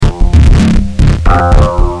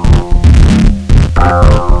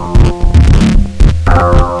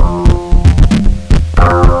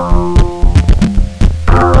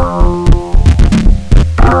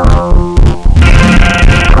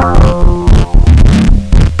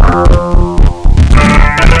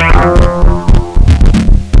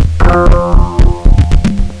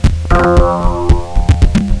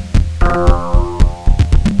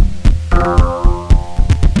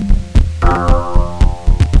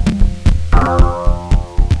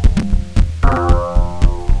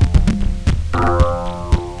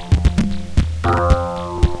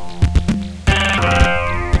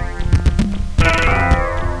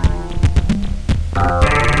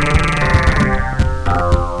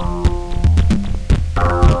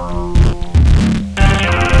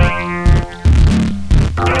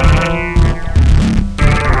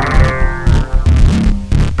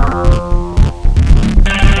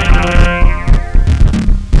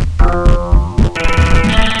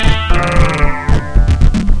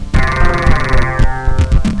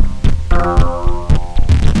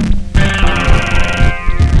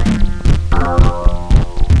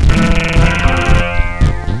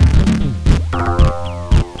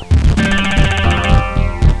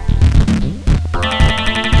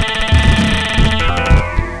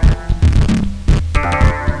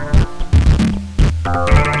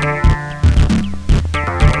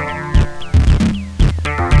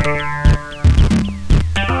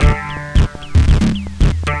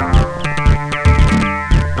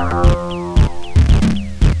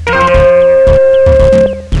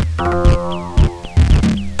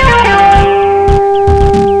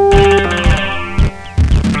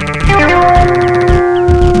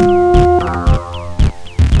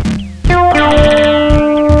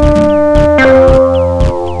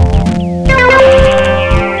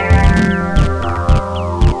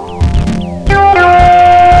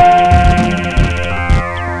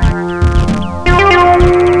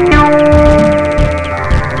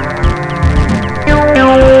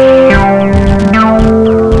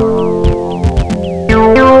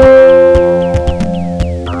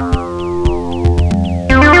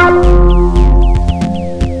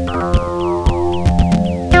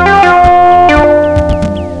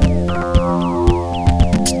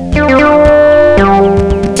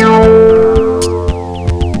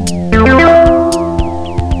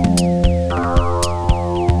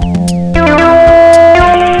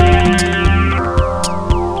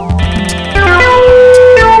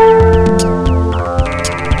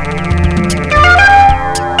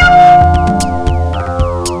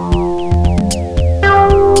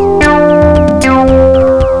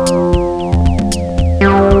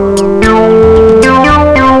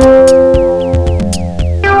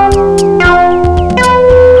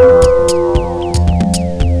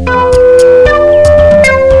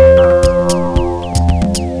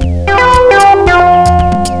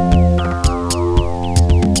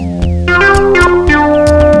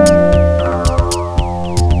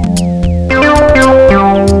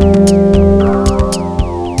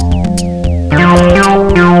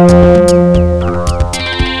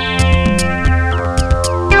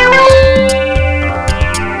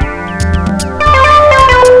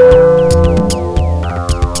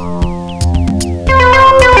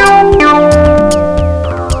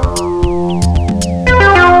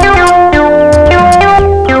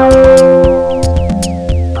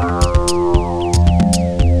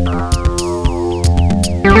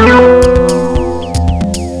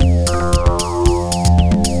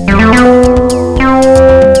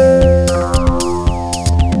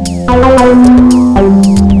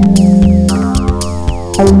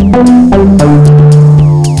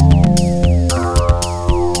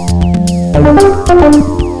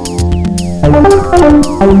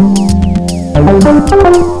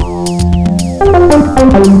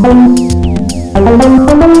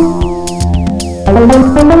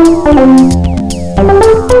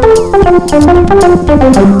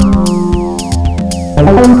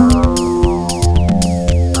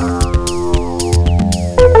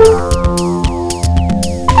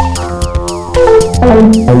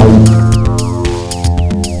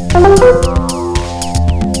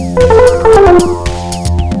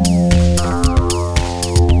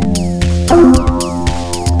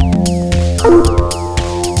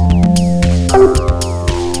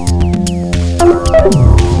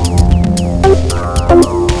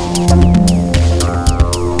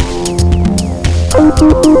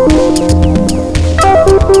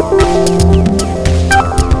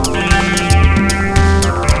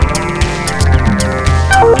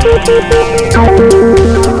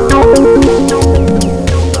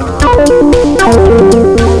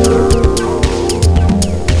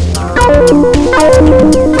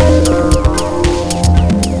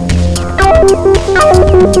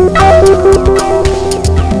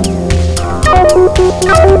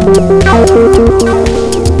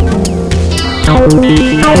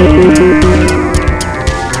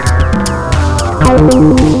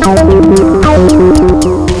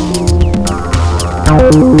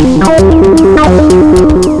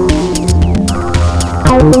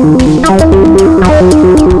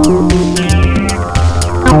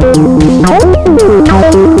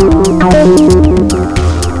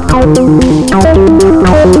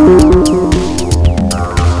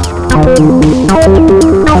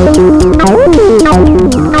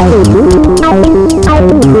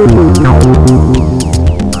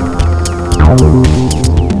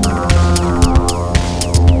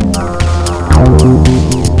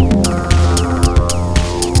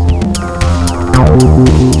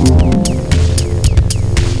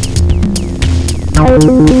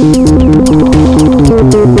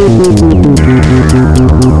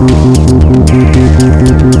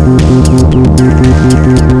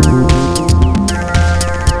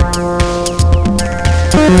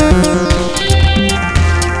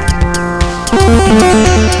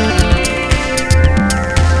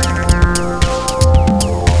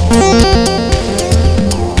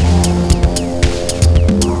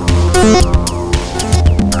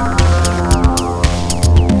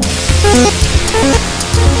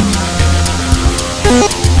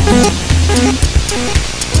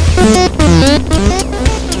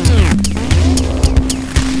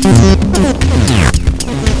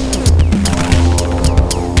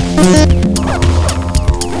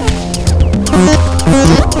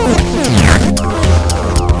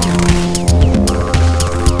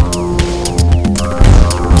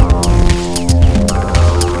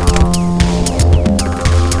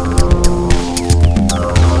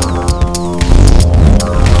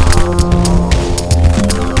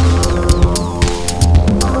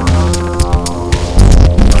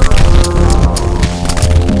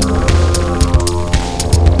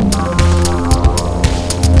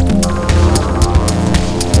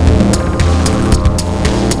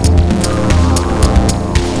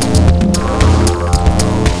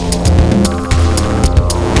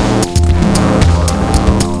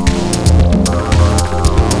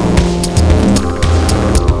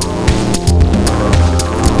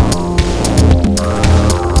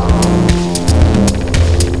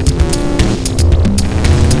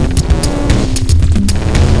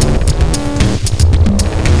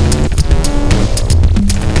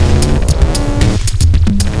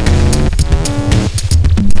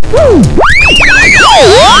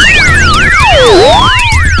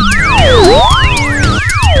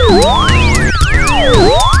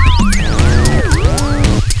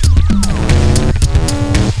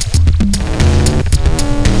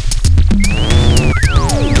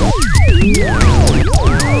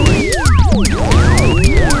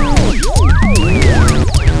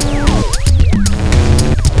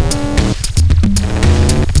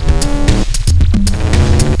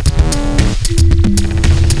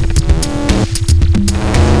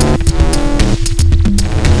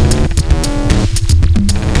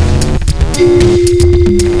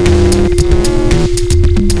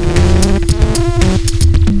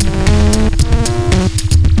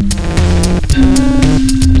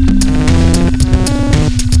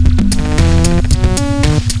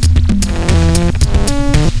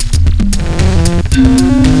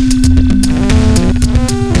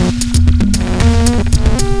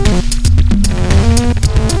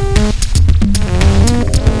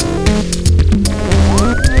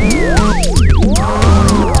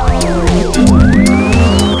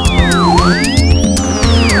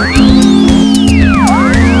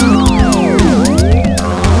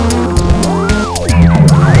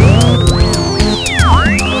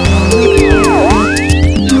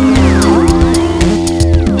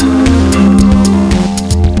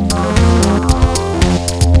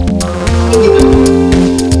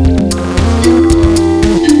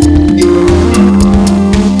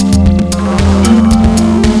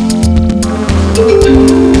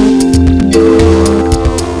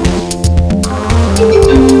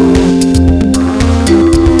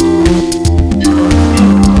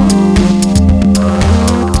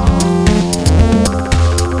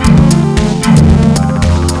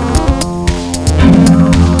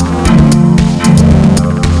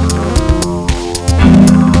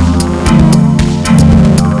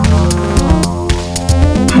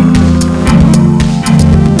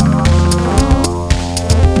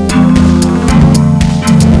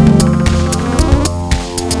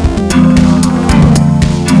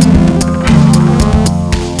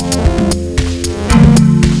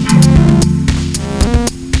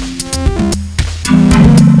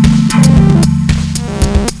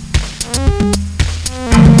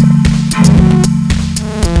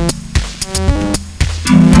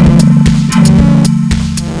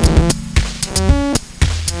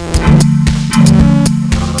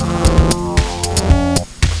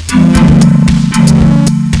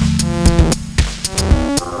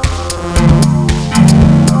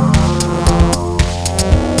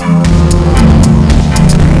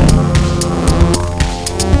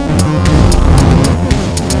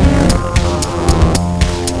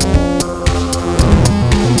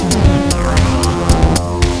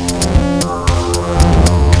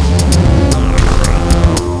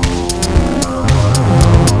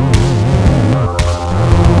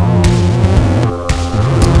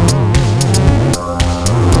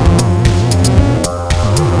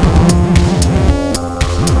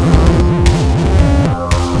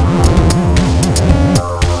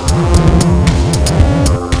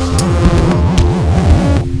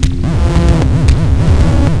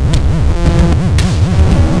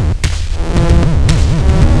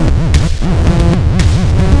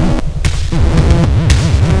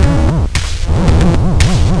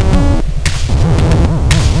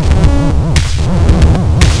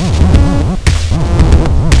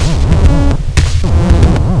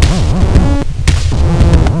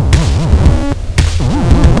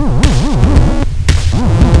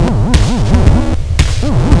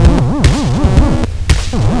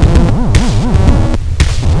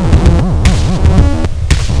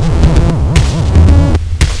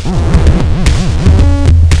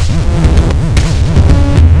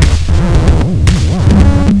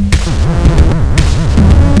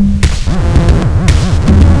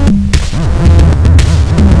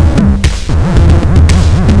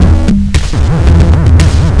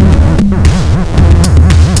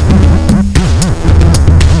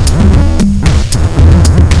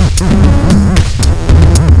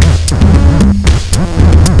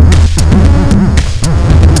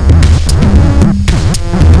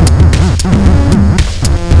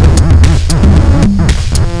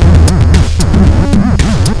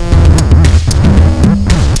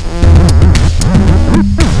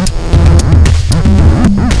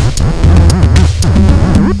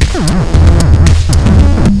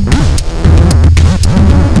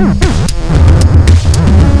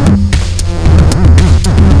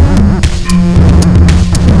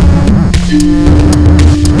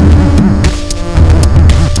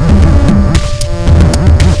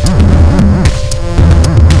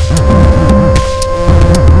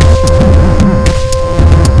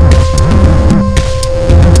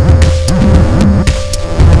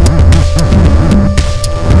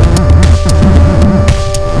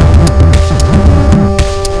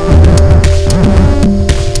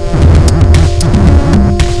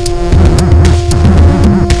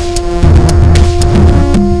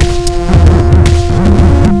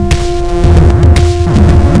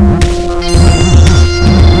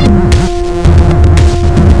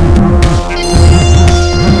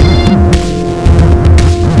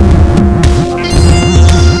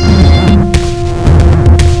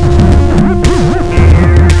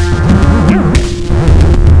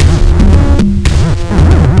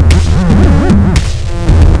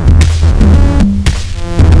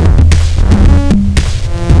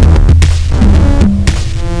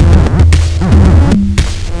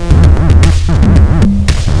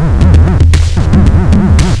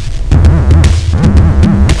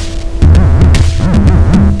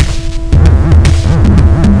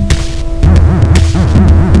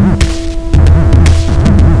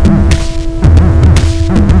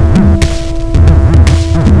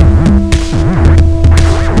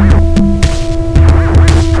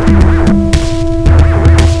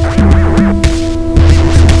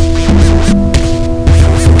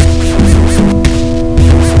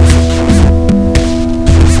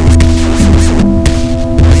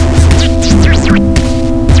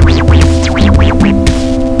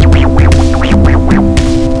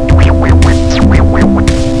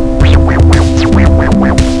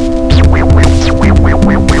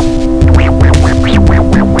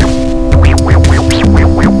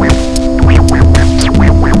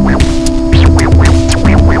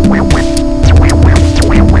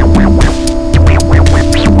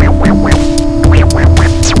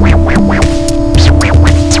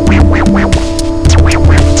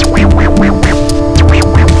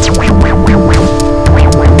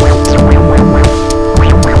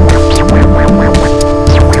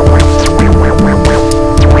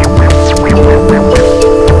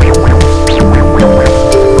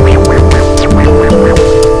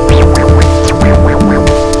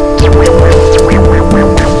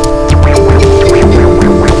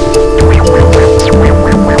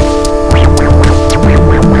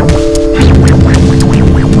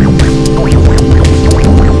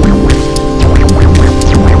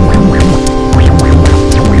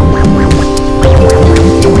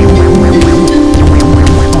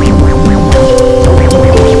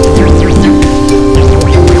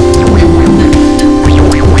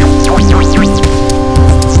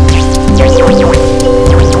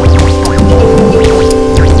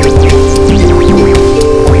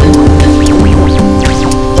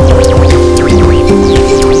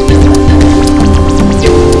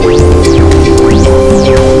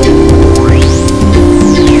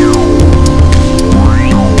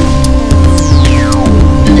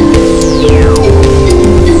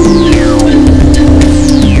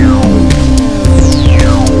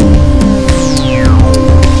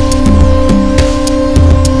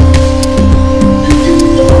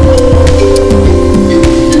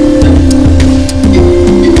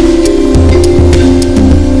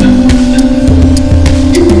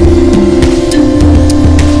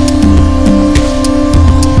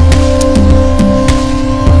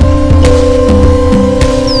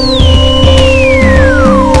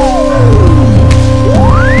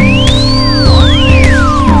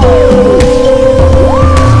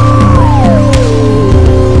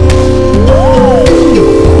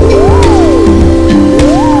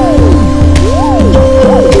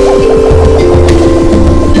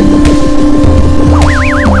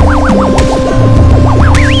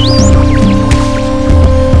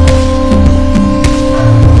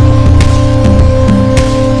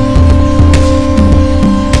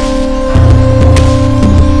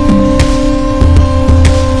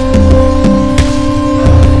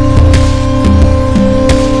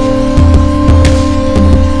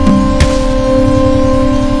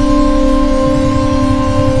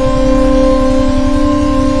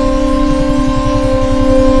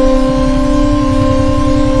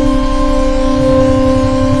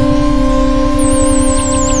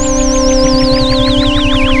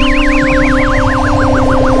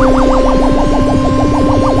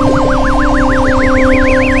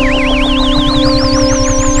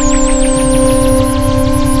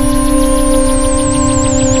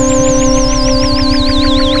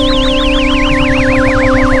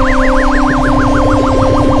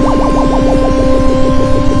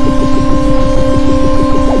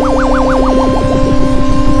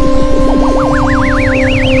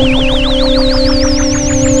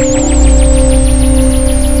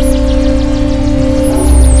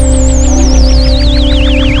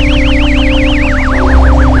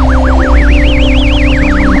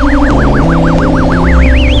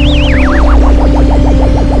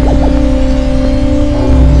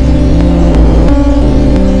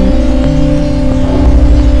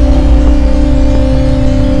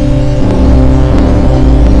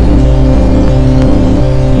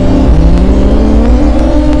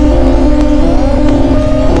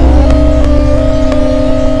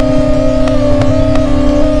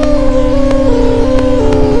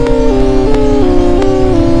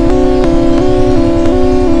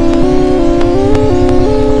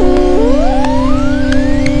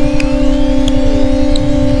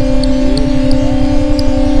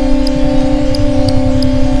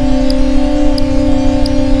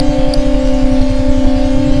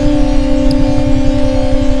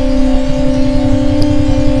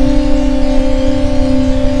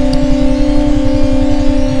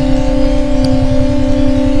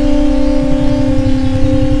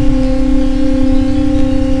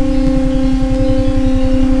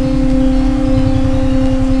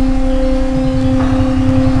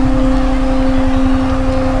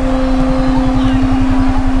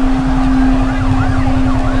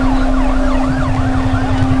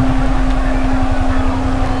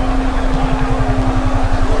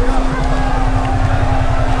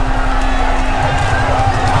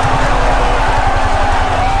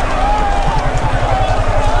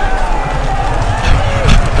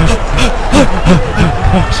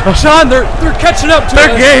Sean, they're catching up to us.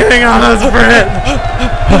 They're gaining on us, Britt.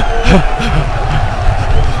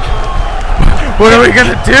 What are we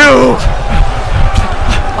gonna do?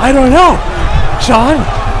 I don't know, Sean.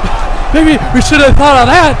 Maybe we should have thought of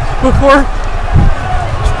that before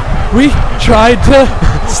we tried to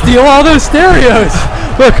steal all those stereos.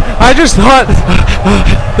 Look, I just thought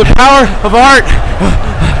the power of art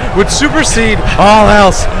would supersede all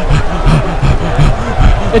else.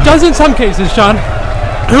 It does in some cases, Sean.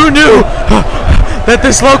 Who knew that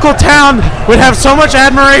this local town would have so much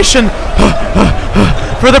admiration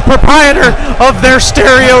for the proprietor of their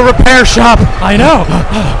stereo repair shop? I know.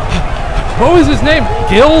 What was his name?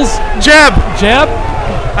 Gills? Jeb. Jeb?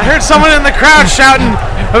 I heard someone in the crowd shouting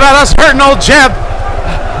about us hurting old Jeb.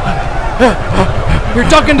 You're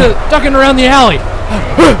ducking around the alley.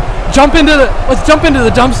 Let's jump into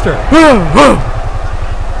the dumpster.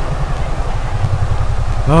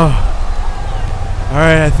 Oh. All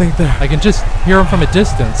right, I can just hear them from a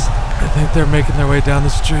distance. I think they're making their way down the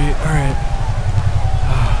street. All right.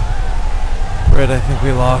 Britt, I think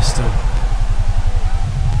we lost him.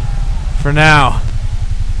 For now.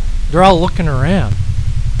 They're all looking around.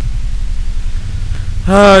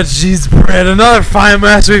 Oh, jeez, Britt. Another fine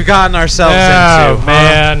mess we've gotten ourselves into. Oh,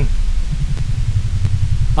 man.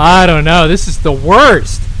 I don't know. This is the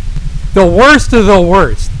worst. The worst of the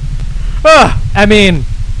worst. I mean,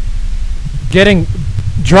 getting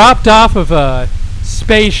dropped off of a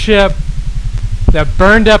spaceship that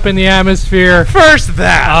burned up in the atmosphere. First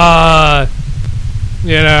that.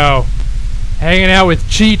 Hanging out with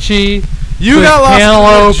Chi-Chi. You got lost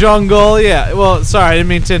Cantaloupe. in the jungle. Yeah, well, sorry, I didn't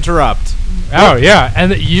mean to interrupt. Oh, yeah.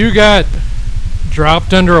 And you got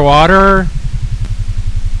dropped underwater.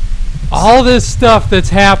 All this stuff that's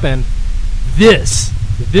happened. This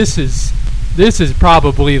is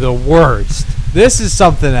probably the worst. This is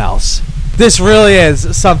something else. This really is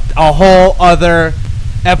a whole other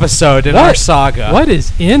episode in our saga. What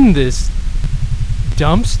is in this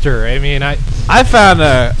dumpster? I mean, I found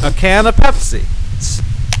a can of Pepsi.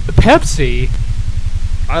 Pepsi?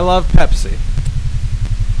 I love Pepsi.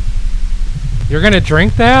 You're gonna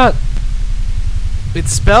drink that?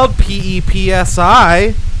 It's spelled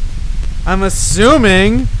P-E-P-S-I. I'm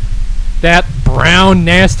assuming that brown,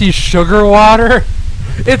 nasty sugar water?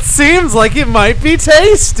 It seems like it might be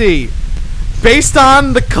tasty. Based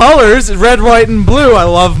on the colors, red, white, and blue, I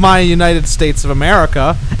love my United States of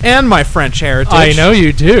America and my French heritage. I know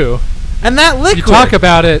you do. And that liquid. You talk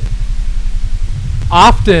about it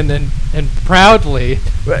often and proudly.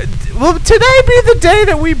 Will today be the day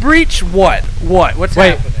that we breach what? What's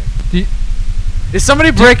happening? Is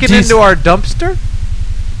somebody breaking into our dumpster?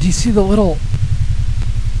 Do you see the little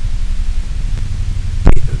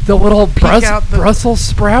Brussels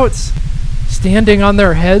sprouts standing on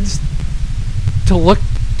their heads to look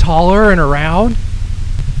taller and around?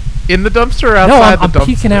 In the dumpster or outside the dumpster? No, I'm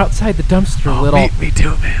peeking outside the dumpster a little. Me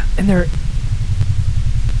too, man. And they're...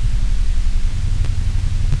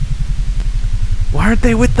 Why aren't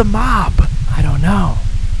they with the mob? I don't know.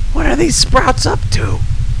 What are these sprouts up to?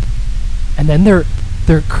 And then they're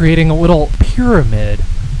creating a little pyramid.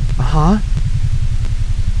 Uh-huh.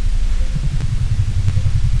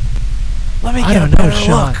 Let me get a better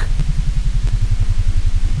look.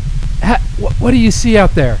 What do you see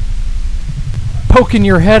out there? Poking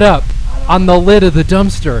your head up on the lid of the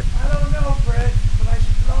dumpster. I don't know, Brett, but I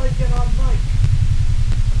should probably get on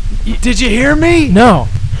mic. Did you hear me? No.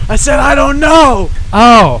 I said I don't know.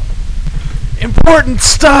 Oh. Important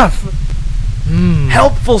stuff.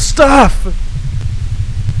 Helpful stuff.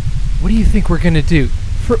 What do you think we're going to do?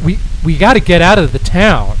 We got to get out of the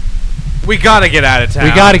town. We got to get out of town.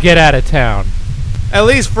 We got to get out of town. At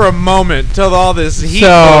least for a moment, till all this heat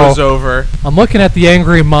blows over. I'm looking at the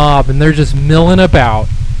angry mob, and they're just milling about.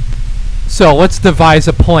 So let's devise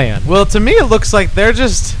a plan. Well, to me, it looks like they're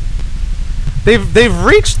just... They've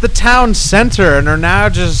reached the town center and are now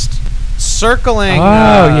just circling...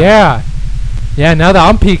 Oh, yeah. Yeah, now that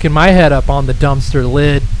I'm peeking my head up on the dumpster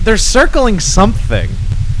lid. They're circling something.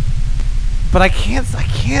 But I can't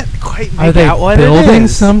quite make out what it is. Are they building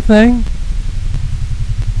something?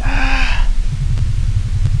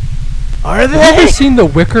 Are they? Have you ever seen The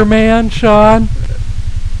Wicker Man, Sean?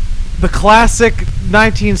 The classic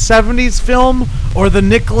 1970s film or the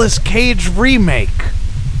Nicolas Cage remake?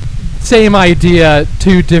 Same idea,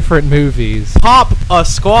 two different movies. Pop a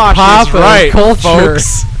squash is right, culture.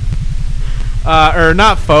 Folks. Or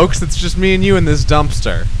not folks, it's just me and you in this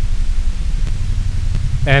dumpster.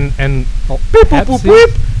 And beep, boop, boop,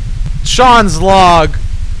 boop. Sean's log.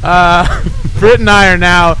 Britt and I are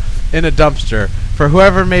now in a dumpster. For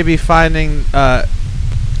whoever may be finding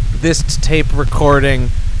this tape recording.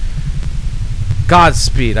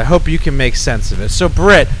 Godspeed. I hope you can make sense of it. So,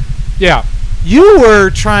 Britt, Yeah. you were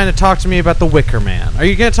trying to talk to me about the Wicker Man. Are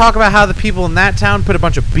you going to talk about how the people in that town put a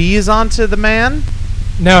bunch of bees onto the man?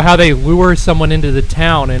 No, how they lure someone into the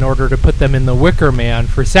town in order to put them in the Wicker Man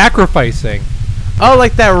for sacrificing. Oh,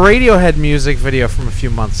 like that Radiohead music video from a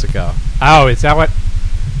few months ago. Oh, is that what?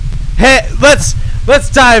 Hey, let's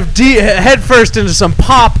dive head first into some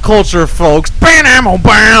pop culture, folks.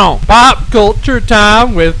 Bow. Pop culture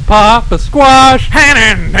time with Papa Squash.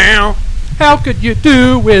 Now. How could you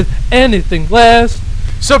do with anything less?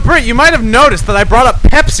 So, Britt, you might have noticed that I brought up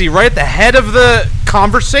Pepsi right at the head of the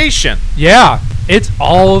conversation. Yeah, it's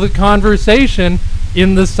all the conversation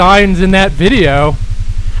in the signs in that video.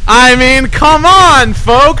 I mean, come on,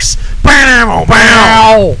 folks. Bow.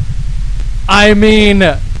 Wow. I mean,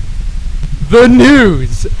 the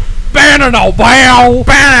news. Wow.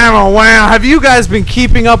 Wow. Have you guys been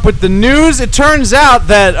keeping up with the news? It turns out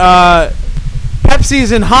that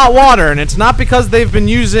Pepsi's in hot water, and it's not because they've been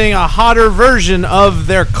using a hotter version of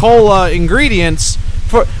their cola ingredients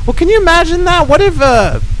for... Well, can you imagine that? What if,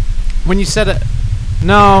 when you said it...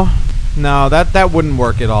 No, that wouldn't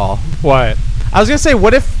work at all. What? I was going to say,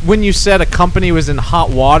 what if when you said a company was in hot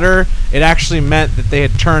water, it actually meant that they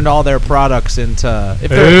had turned all their products into...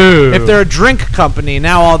 If they're a drink company,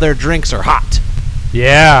 now all their drinks are hot.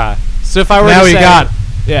 Yeah. So if I were Now to we say... got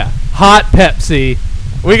Yeah. hot Pepsi.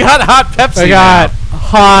 We got hot Pepsi We got now.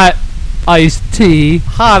 hot iced tea.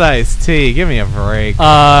 Hot iced tea. Give me a break.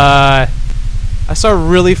 Wow. I saw a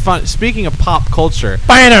really fun... Speaking of pop culture...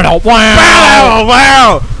 Wow.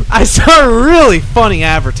 Wow! I saw a really funny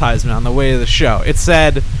advertisement on the way to the show. It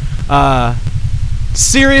said,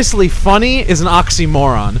 seriously funny is an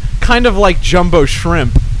oxymoron. Kind of like jumbo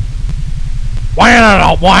shrimp.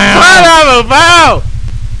 Wow. Wow!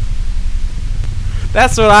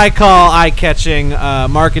 That's what I call eye-catching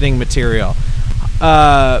marketing material.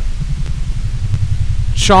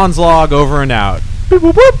 Sean's log over and out. Boop,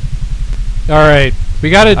 boop, boop. All right. We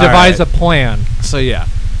got to devise right. a plan. So, yeah.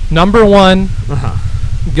 Number one, Uh-huh.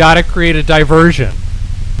 got to create a diversion.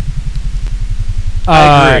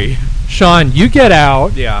 I agree. Sean, you get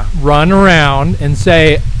out, Yeah. run around, and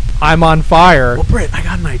say, I'm on fire. Well, Britt, I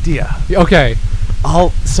got an idea. Okay.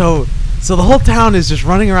 So the whole town is just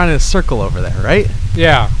running around in a circle over there, right?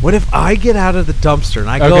 Yeah. What if I get out of the dumpster and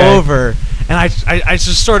I go Okay. over and I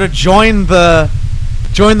just sort of join the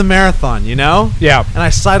marathon, you know? Yeah. And I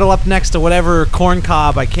sidle up next to whatever corn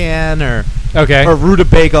cob I can or Okay.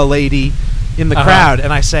 rutabaga lady in the Uh-huh. crowd,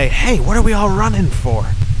 and I say, "Hey, what are we all running for?"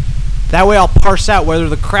 That way, I'll parse out whether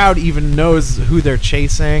the crowd even knows who they're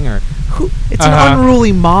chasing or who. It's an Uh-huh.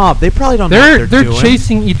 unruly mob. They probably don't know what They're doing.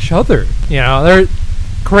 chasing each other. You know, they're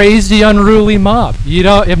crazy, unruly mob. You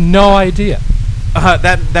have no idea.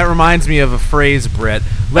 That reminds me of a phrase, Britt.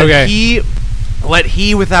 Let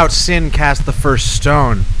he without sin cast the first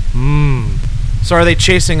stone. So are they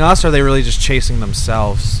chasing us, or are they really just chasing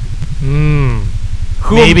themselves?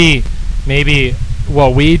 Maybe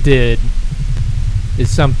what we did is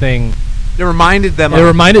something. It reminded them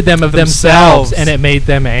of themselves, and it made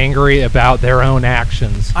them angry about their own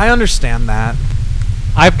actions. I understand that.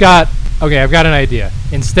 I've got an idea.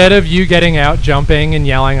 Instead of you getting out, jumping, and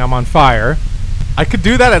yelling, "I'm on fire," I could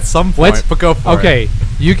do that at some point, but go for it. Okay,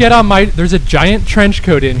 you get on my... There's a giant trench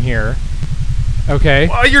coat in here. Okay?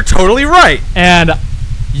 Well, you're totally right. And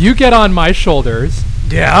you get on my shoulders,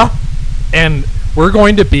 Yeah. and we're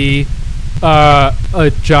going to be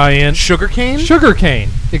a giant... Sugarcane? Sugarcane.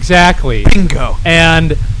 Exactly. Bingo.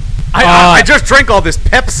 And I just drank all this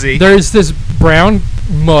Pepsi. there's this brown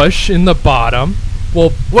mush in the bottom.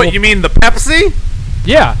 You mean the Pepsi?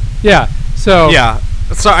 Yeah. So... Yeah.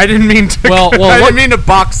 Sorry, I didn't mean to. Well, I didn't mean to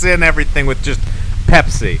box in everything with just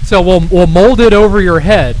Pepsi. So we'll mold it over your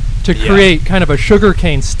head to Yeah. create kind of a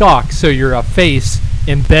sugarcane stalk, so you're a face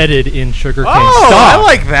embedded in sugarcane Oh, stalk. I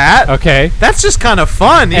like that. Okay. That's just kind of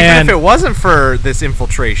fun, even And- if it wasn't for this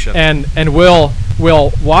infiltration. And we'll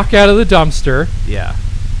walk out of the dumpster. Yeah.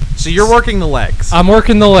 So you're working the legs. I'm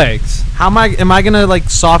working the legs. How am I gonna like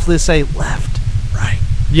softly say left, right,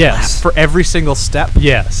 Yes. left for every single step,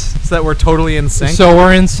 Yes. so that we're totally in sync? So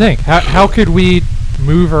we're in sync. How could we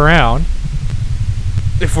move around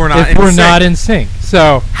if we're not if we're not in sync?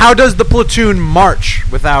 So how does the platoon march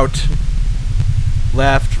without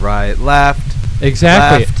left, right, left?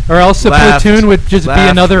 exactly. Left, Or else the left, platoon would just be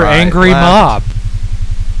left, another right, angry left. mob.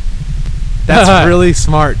 That's really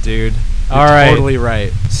smart, dude. You're All right. totally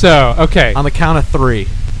right. So, okay. On the count of 3.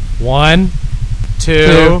 1,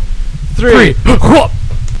 2, 3. 3.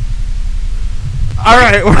 All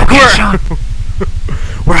right, we're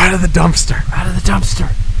out of the dumpster.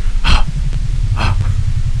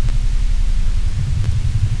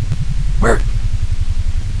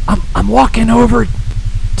 walking over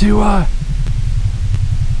to, I'm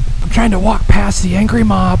trying to walk past the angry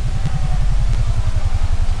mob.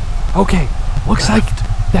 Okay, looks like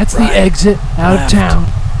that's the exit out of town.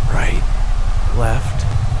 Right, left,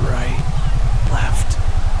 right, left,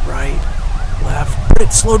 right, left.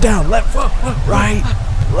 Brit, slow down. Left, right,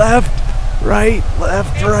 left, right,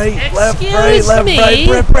 left, right, left, right, left,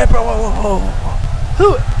 right. Brit, whoa.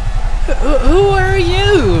 Who are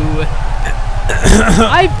you?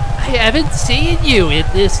 I haven't seen you in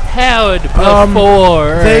this town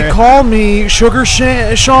before. They call me Sugar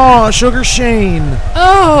Shane.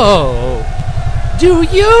 Oh, do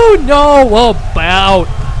you know about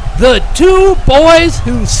the two boys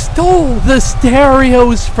who stole the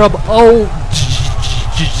stereos from old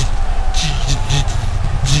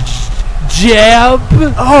Jeb?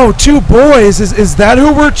 Oh, two boys. Is that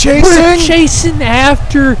who we're chasing? We're chasing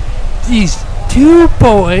after these two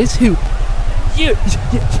boys who...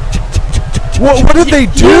 What did they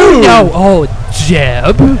do? You know old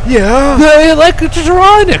Jeb? Yeah. The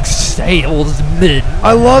electronics salesman.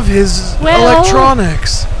 I love his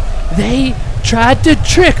electronics. They tried to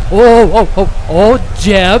trick old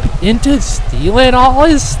Jeb into stealing all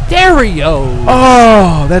his stereos.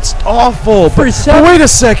 Oh, that's awful. But wait a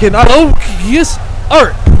second. Bogus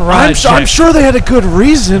art project. I'm sure they had a good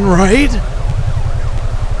reason, right?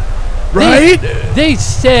 Right? They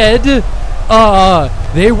said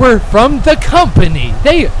they were from the company.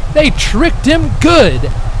 They tricked him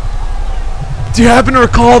good. Do you happen to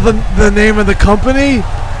recall the name of the company?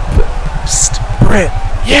 Psst, Brett.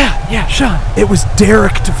 Yeah, Sean. It was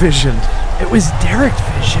Derek Division. It was Derek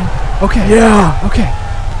Vision. Okay. Yeah. Okay.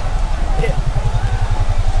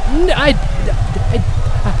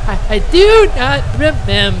 I do not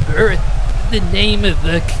remember the name of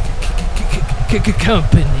the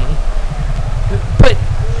company. But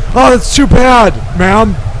oh, that's too bad,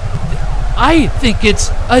 ma'am. I think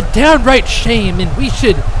it's a downright shame, and we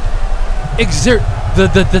should exert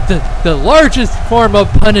the largest form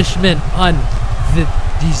of punishment on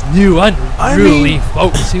these new unruly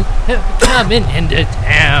folks who have come into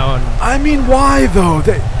town. I mean, why though?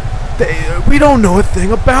 We don't know a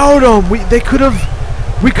thing about them. We could have.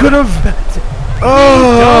 We don't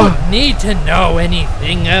need to know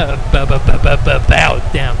anything about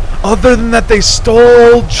them. Other than that, they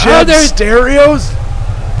stole Jed's stereos.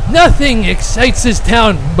 Nothing excites this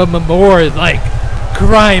town more like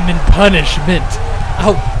crime and punishment.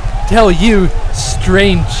 I'll tell you,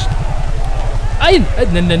 strange. I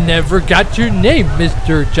never got your name,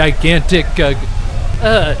 Mr. Gigantic,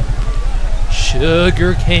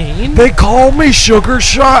 Sugar Cane. They call me Sugar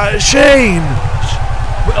Shane.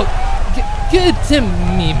 Well, good to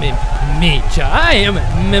meet you. I am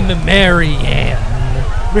Marianne.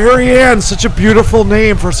 Marianne, such a beautiful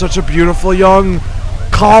name for such a beautiful young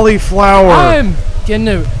cauliflower. I'm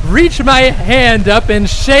gonna reach my hand up and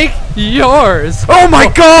shake yours. Oh my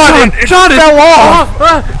God! John, it fell off.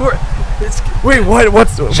 Wait,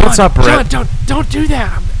 what's up, Brett? John, don't do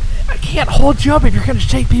that. I can't hold you up if you're gonna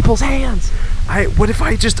shake people's hands. What if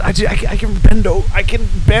I can bend over? I can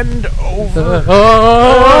bend over.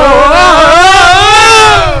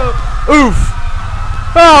 Oof!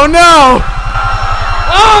 Oh no!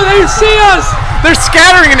 Oh, they see us! They're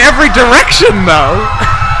scattering in every direction, though.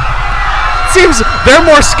 Seems they're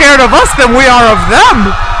more scared of us than we are of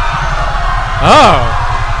them. Oh.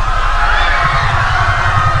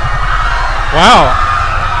 Wow.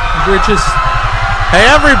 We're just... Hey,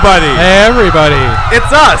 everybody. Hey, everybody.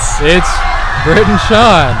 It's us. It's Britt and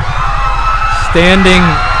Sean standing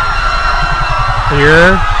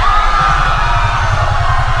here.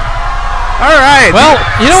 All right. Well,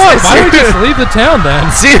 you know what? Why don't we just leave the town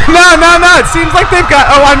then? See, no. It seems like they've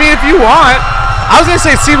got... Oh, I mean, if you want. I was going to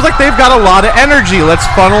say, it seems like they've got a lot of energy. Let's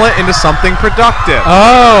funnel it into something productive.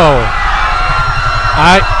 Oh.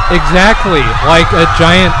 Exactly. Like a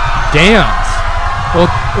giant dance. Well,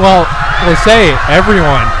 we'll say,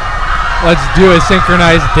 everyone, let's do a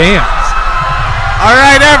synchronized dance. All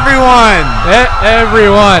right, everyone.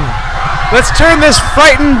 Everyone. Let's turn this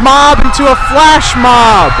frightened mob into a flash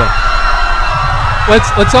mob.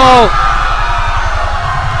 Let's all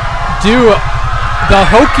do the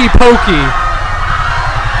hokey pokey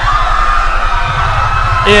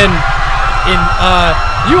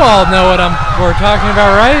you all know what we're talking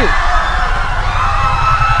about, right?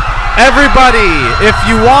 Everybody, if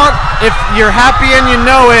you're happy and you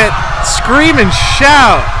know it, scream and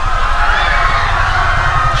shout.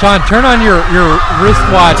 Sean, turn on your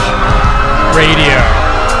wristwatch radio.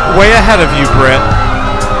 Way ahead of you, Britt.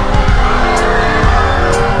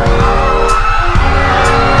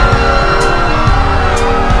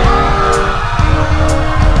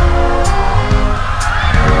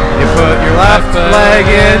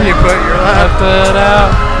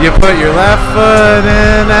 left foot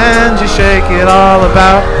in and you shake it all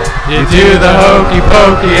about. You do the hokey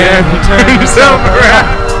pokey and you turn yourself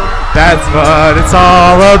around. That's what it's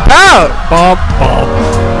all about. Bump, bump.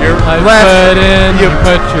 Your left foot in, you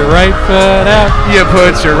put your right foot out. You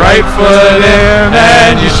put your right foot in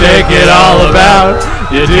and you shake it all about.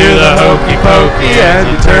 You do the hokey pokey and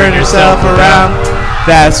you turn yourself around.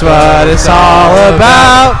 That's what it's all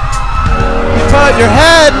about. You put your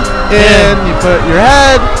head in, you put your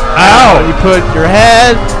head out. You put your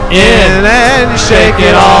head in and you shake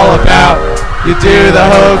it all about. You do the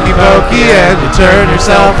hokey pokey and you turn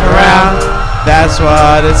yourself around. That's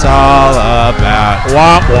what it's all about.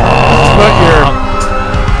 Womp womp.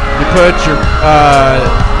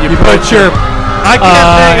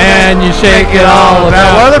 And you shake it all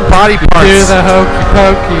about. What other body parts? You do the hokey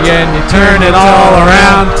pokey and you Turn it all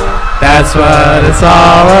around. That's what it's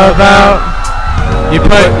all about. You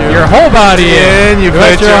put your whole body in. You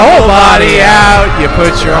put your whole body out. You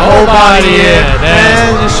put your whole body in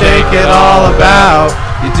and you shake it all about.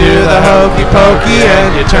 You do the hokey pokey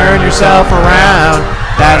and you turn yourself around.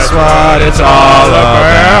 That's what it's all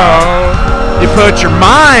about. You put your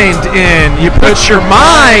mind in, you put your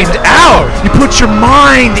mind out. You put your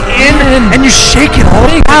mind in and you shake it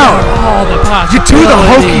all out. You do the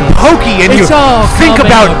hokey pokey and you think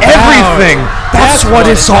about everything. That's what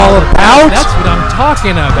it's all about. That's what I'm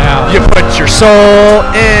talking about. You put your soul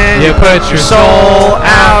in, you put your soul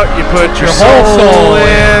out. You put your whole soul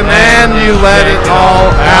in and you let it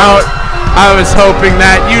all out. I was hoping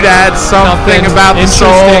that you'd add something about the soul.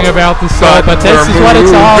 Interesting about the soul, but this is what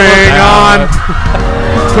it's all about.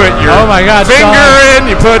 Put your finger Sean. in,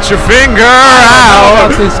 you put your finger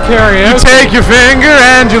About out. this karaoke. You take your finger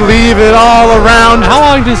and you leave it all around. How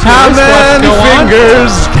long does your How wristwatch many go on?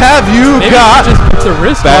 fingers have you Maybe got? you just put the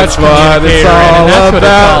wristwatch That's what it's communicator in, all and that's what it's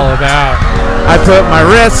about. all about. I put my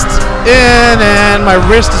wrist in and my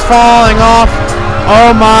wrist is falling off.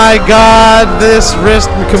 Oh my God, this wrist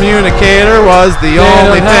communicator was the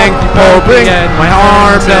only thing holding my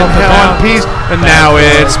arm in one piece, and now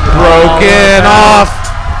it's broken off.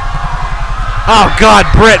 Oh God,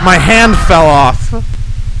 Britt, my hand fell off.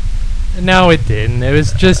 No, it didn't. It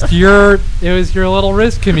was just your little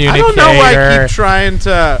wrist communicator. I don't know why I keep trying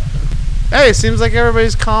to. Hey, seems like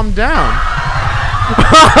everybody's calmed down.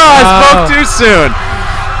 I spoke too soon.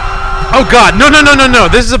 Oh God, no.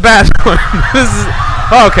 This is a bad one. This is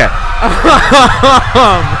okay.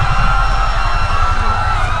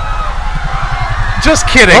 Just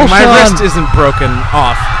kidding. Oh, My Sean. wrist isn't broken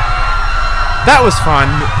off. That was fun.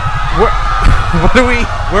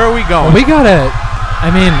 Where are we going? We gotta.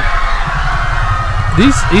 I mean,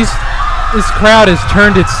 this crowd has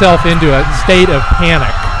turned itself into a state of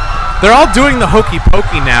panic. They're all doing the hokey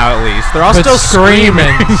pokey now. At least they're all But still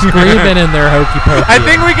screaming. screaming in their hokey pokey. I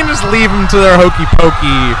think we can just leave them to their hokey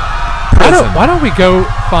pokey. Why don't we go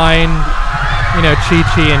find,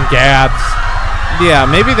 Chi-Chi and Gabs? Yeah,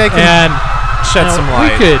 maybe they can shed some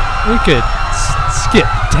light. We could skip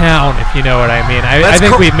town, if you know what I mean. I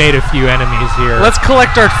think we've made a few enemies here. Let's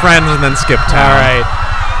collect our friends and then skip town. All right.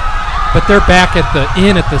 But they're back at the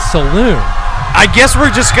inn at the saloon. I guess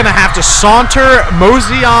we're just gonna have to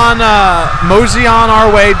mosey on our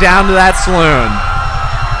way down to that saloon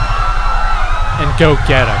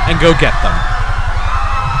And go get them.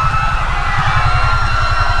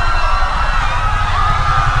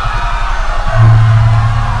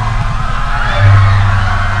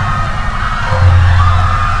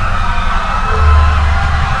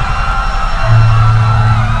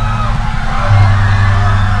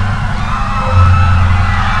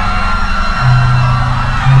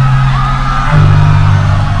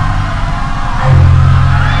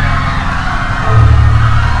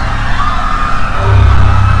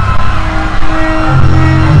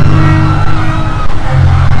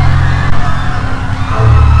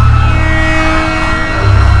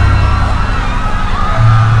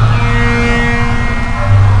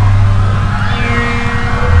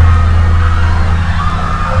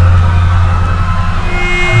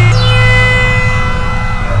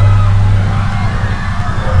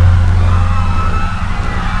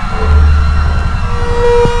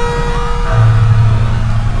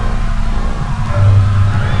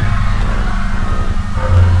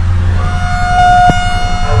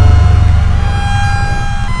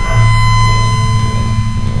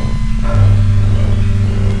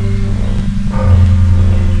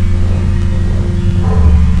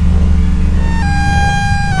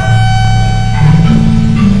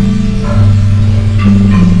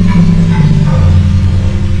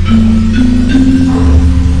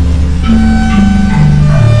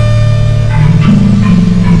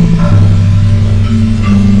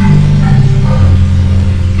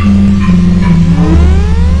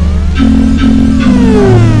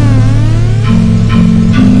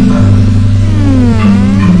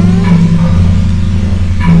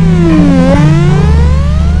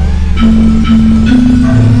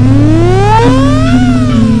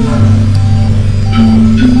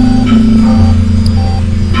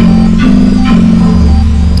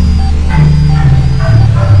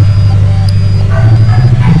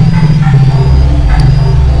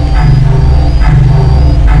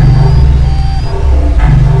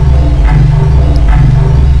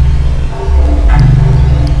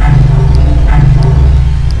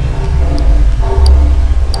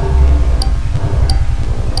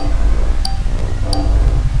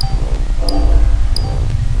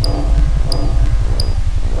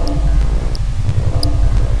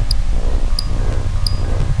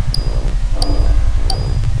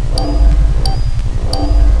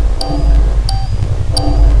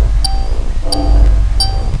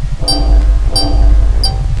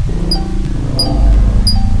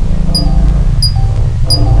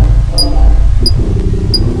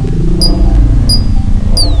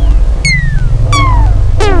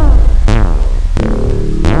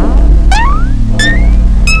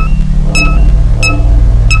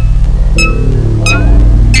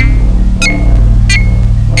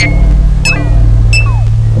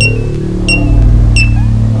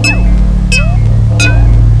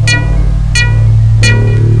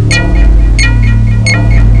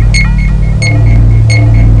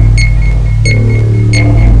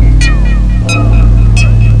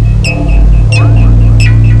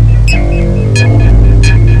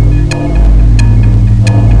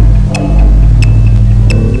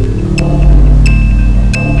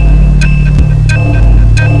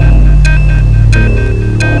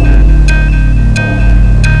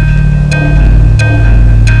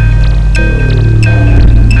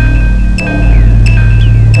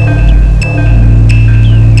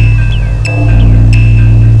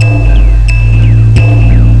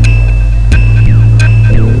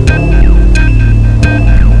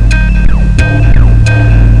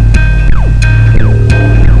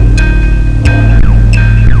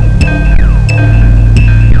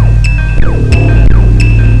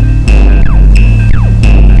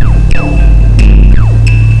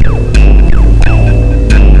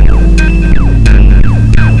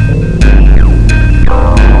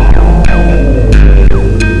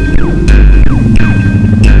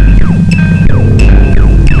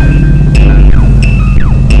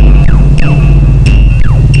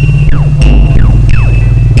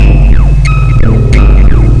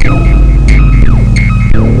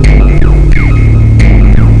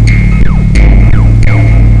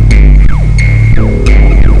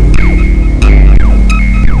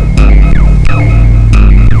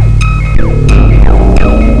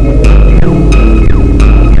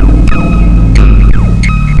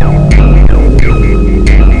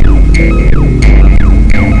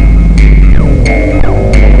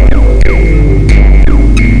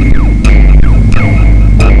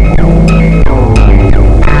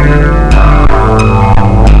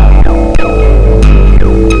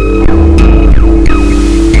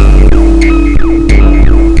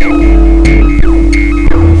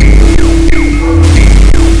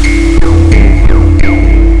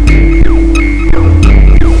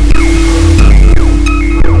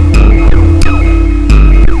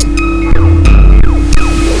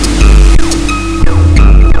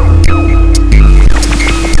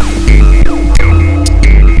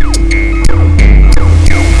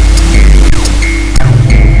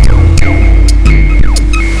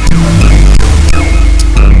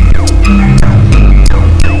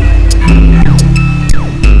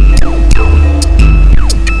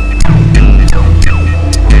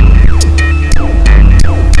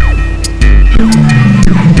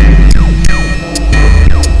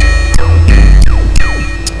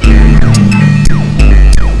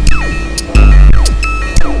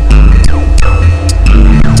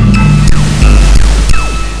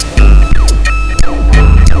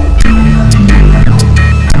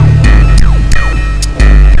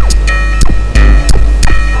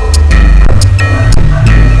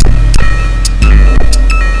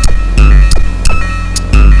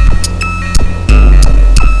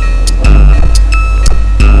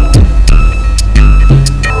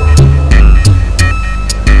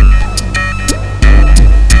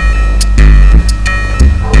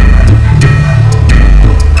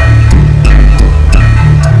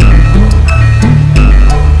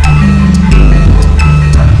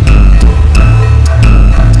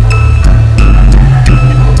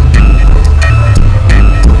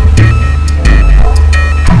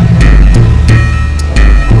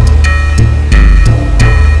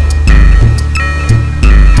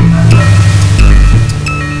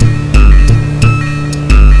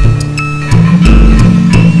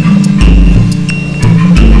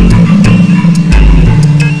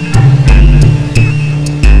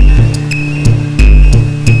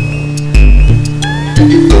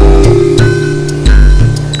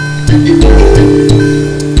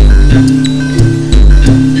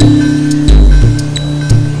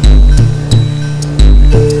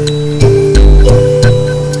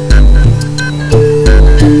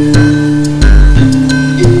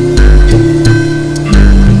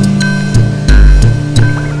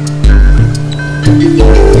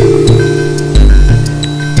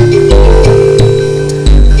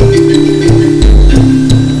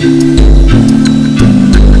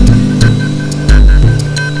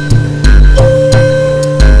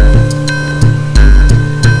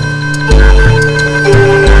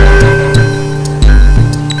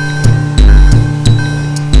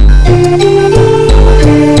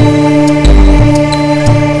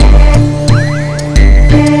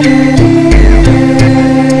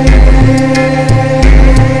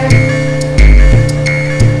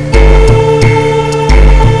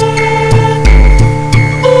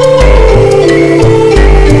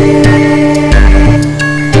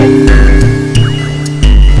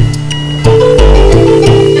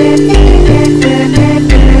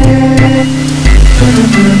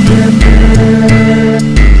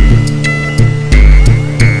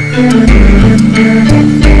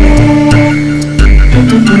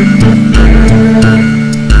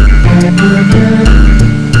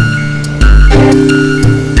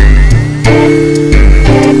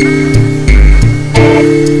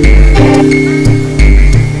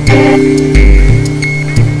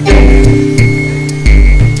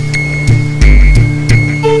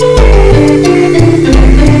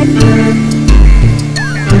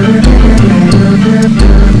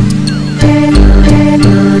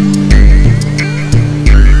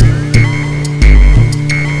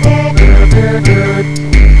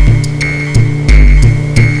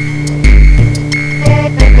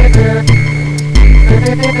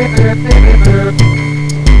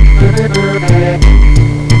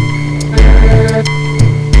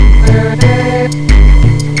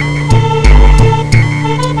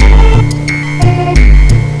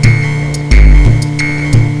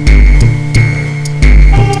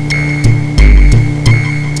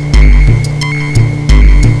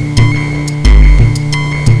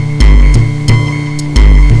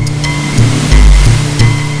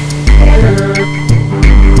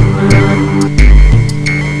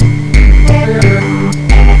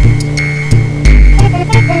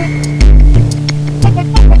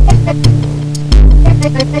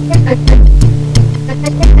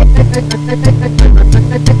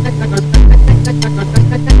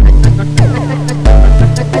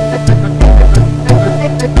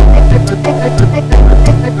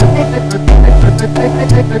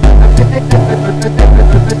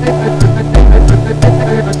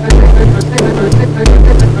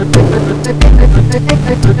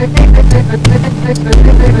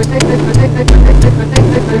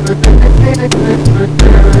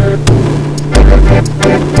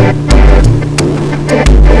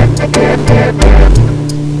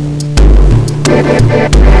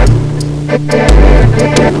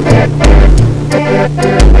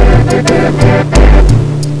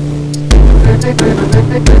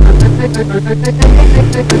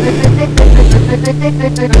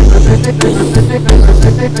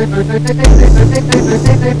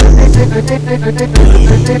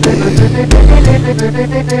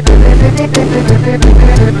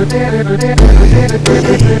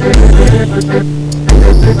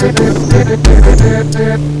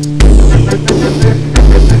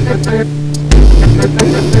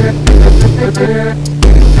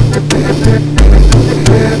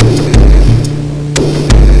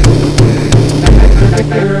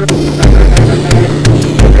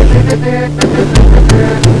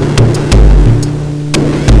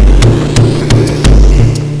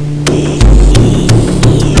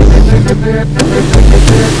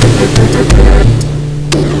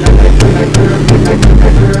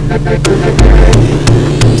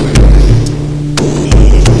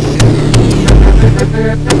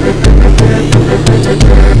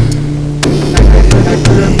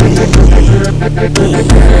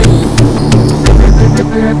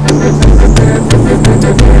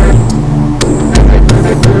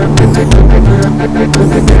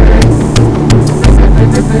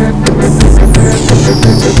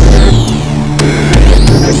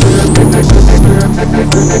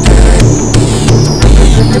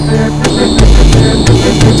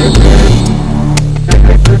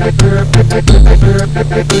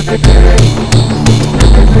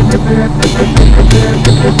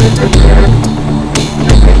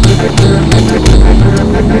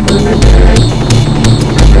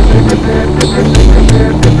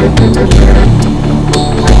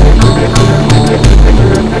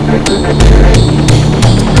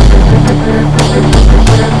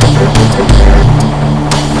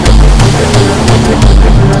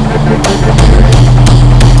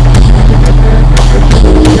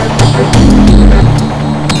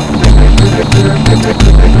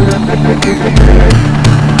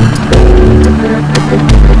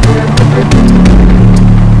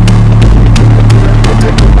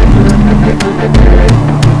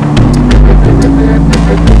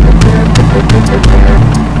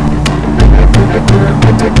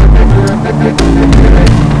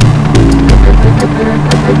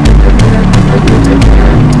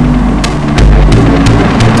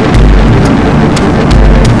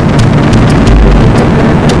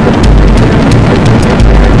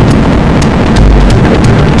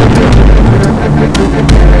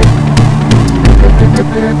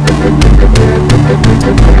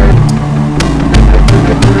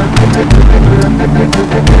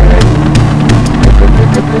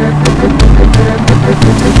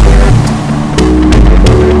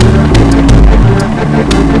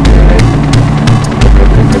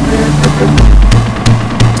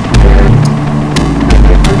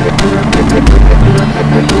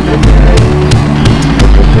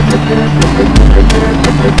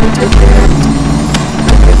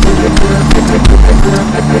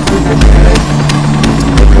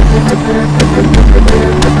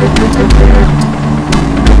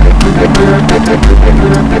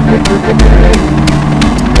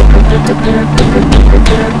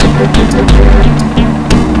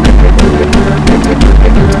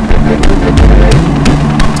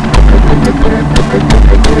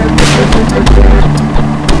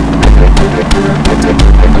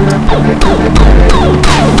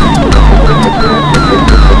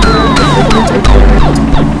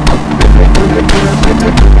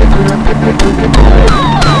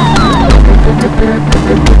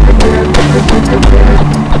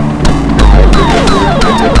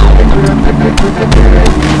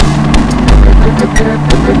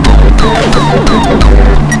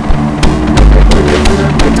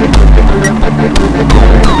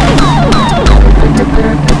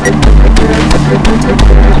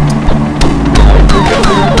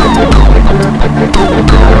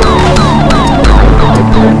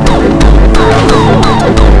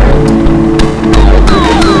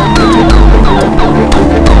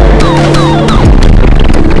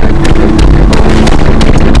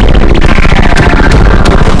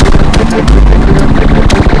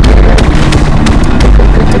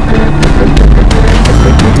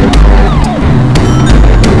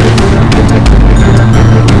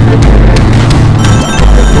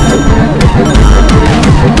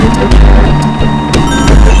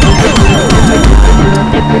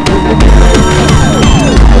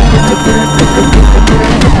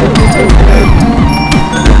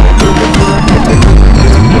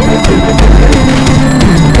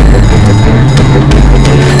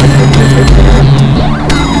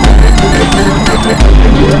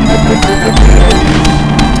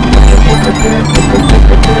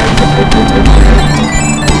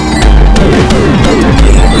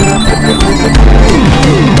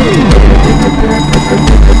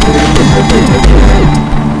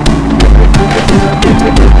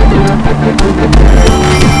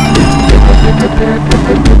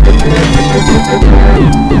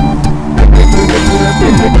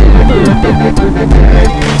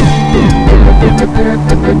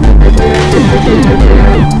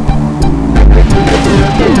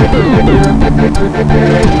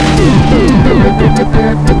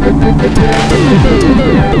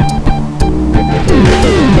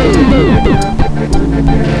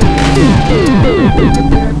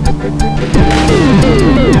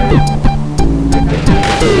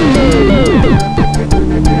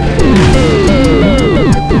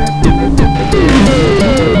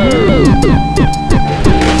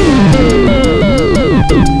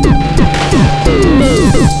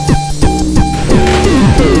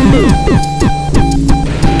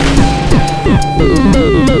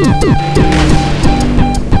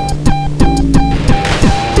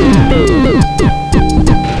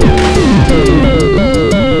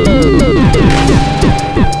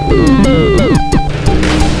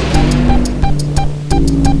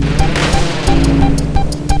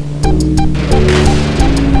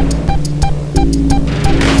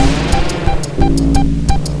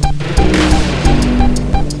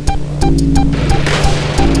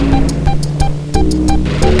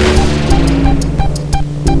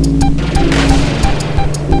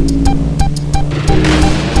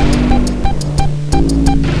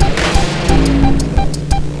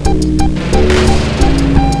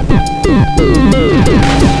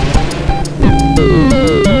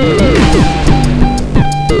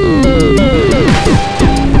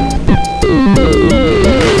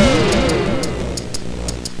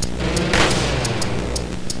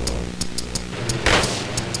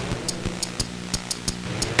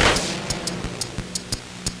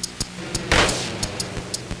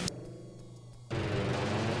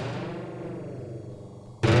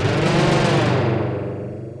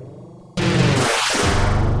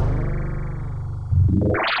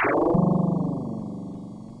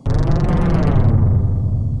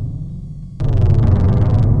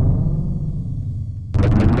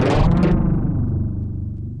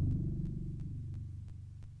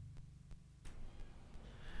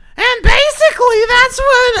 That's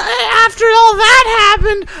what, after all that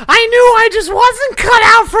happened, I knew I just wasn't cut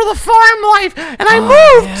out for the farm life, and I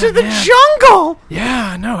moved to the jungle.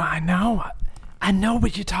 Yeah, I know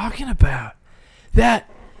what you're talking about. That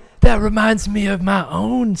reminds me of my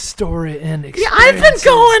own story and experience. Yeah, I've been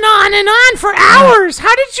going on and on for hours.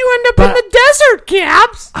 How did you end up in the desert,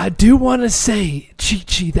 Caps? I do want to say,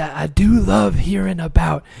 Chi-Chi, that I do love hearing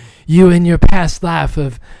about you and your past life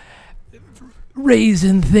of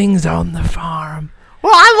raising things on the farm.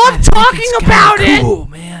 Well, I love talking about it. Cool,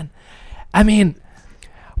 man. I mean,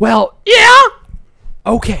 well, yeah.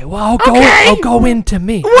 Okay, well, I'll go into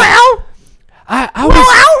me. Well, I was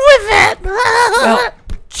out with it. Well,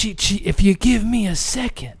 Chi-Chi, if you give me a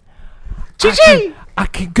second, Chi-Chi, I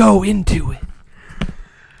can go into it.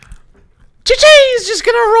 Chi-Chi. Chi-Chi's just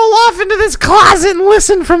gonna roll off into this closet and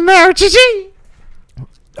listen from there. Chi-Chi!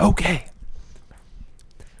 Okay.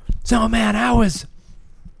 So, man, I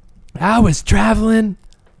was traveling.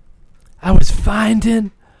 I was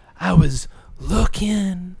finding. I was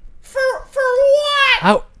looking. For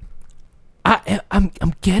what?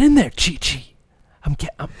 I'm getting there, Chi-Chi.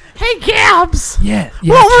 Hey, Gabs! Yeah.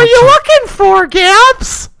 What were you Chi-Chi. looking for,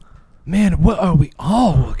 Gabs? Man, what are we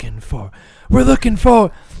all looking for? We're looking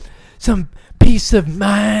for some peace of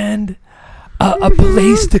mind, a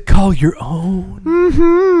place to call your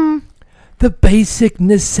own, the basic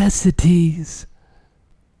necessities.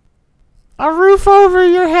 A roof over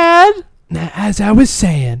your head? Now, as I was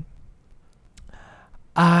saying,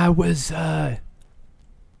 I was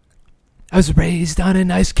raised on a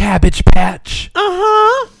nice cabbage patch.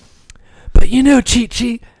 Uh-huh. But you know,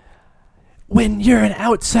 Chi-Chi, when you're an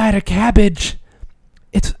outsider cabbage,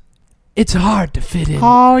 it's hard to fit in.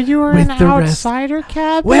 Oh, you were with an the rest. outsider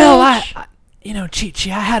cabbage? Well, I you know, Chi-Chi,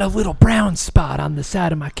 I had a little brown spot on the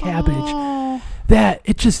side of my cabbage that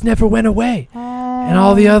it just never went away. And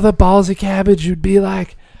all the other balls of cabbage would be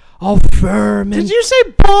like all firm and Did you say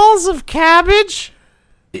balls of cabbage?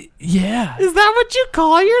 yeah. Is that what you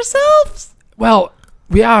call yourselves? Well,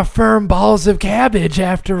 we are firm balls of cabbage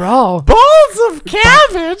after all. Balls of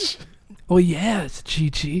cabbage? Well, yes,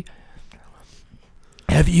 Chi-Chi.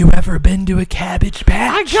 Have you ever been to a cabbage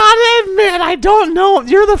patch? I gotta admit, I don't know.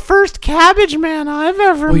 You're the first cabbage man I've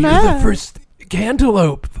ever Well, met. you're the first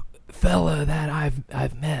cantaloupe fella that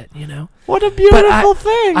I've met, you know. What a But beautiful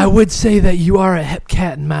thing. I would say that you are a hep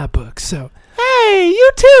cat in my book. So, Hey,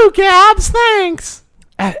 you too, Gabs. Thanks.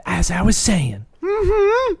 as I was saying,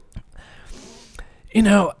 Mm-hmm. you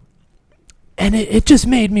know, and it just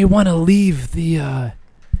made me want to leave the,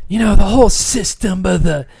 you know, the whole system of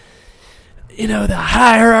the, you know, the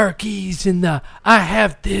hierarchies and the I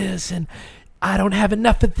have this and I don't have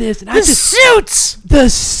enough of this and I The just suits. the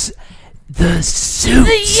suits,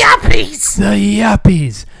 The yuppies. the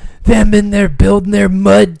yuppies, them in there building their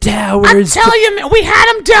mud I towers, tell you, man, we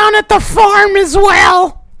had them down at the farm as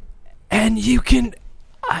well. and you can,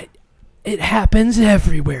 it happens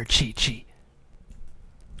everywhere, Chi-Chi.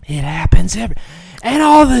 It happens and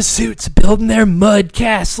all the suits building their mud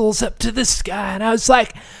castles up to the sky, and I was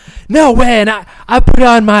like, no way, and I put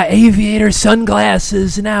on my aviator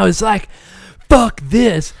sunglasses, and I was like, fuck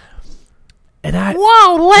this, and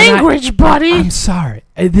Wow, language, buddy. I'm sorry,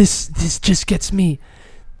 this just gets me,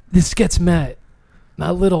 this gets my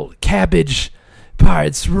little cabbage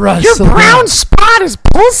parts Your rustle. brown spot is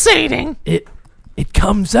pulsating. It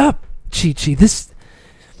comes up, Chi-Chi. This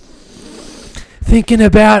thinking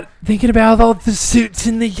about all the suits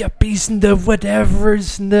and the yuppies and the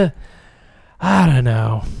whatevers and the I don't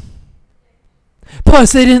know.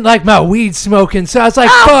 Plus, they didn't like my weed smoking, so I was like,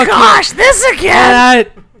 Oh "Fuck gosh, it." this again.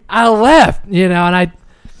 And I left, you know, and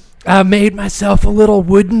I made myself a little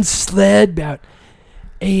wooden sled about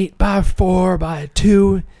 8 by 4 by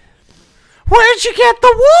 2. Where'd you get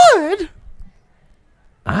the wood?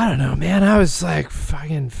 I don't know, man. I was like,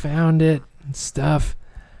 fucking found it and stuff.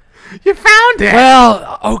 You found it.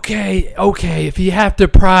 Well, okay. If you have to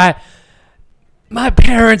pry, my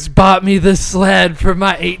parents bought me the sled for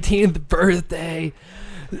my 18th birthday,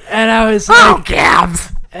 and I was Oh, like,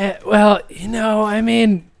 Gabs. well, you know, I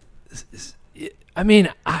mean,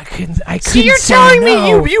 I couldn't. So you're say telling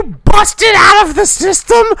no. me you busted out of the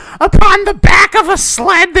system upon the back of a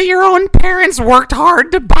sled that your own parents worked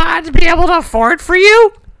hard to buy to be able to afford for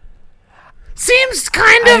you? Seems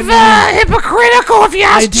kind of hypocritical if you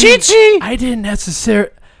ask Chi-Chi. I didn't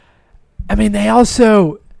necessarily. I mean, they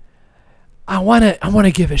also. I want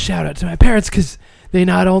to give a shout out to my parents because they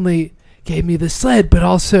not only gave me the sled, but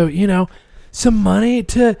also, you know, some money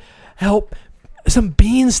to help, some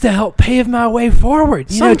beans to help pave my way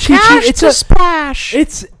forward. You know, Some Chi-Chi, cash to splash.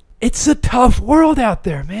 it's a tough world out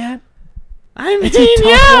there, man. I mean, it's a tough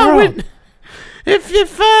yeah. world. When, if you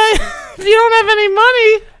don't have any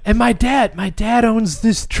money, And my dad owns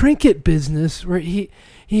this trinket business where he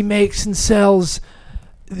makes and sells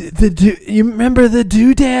you remember the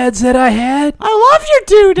doodads that I had? I love your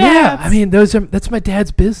doodads. Yeah, I mean that's my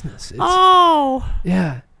dad's business. Oh.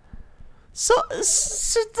 Yeah. So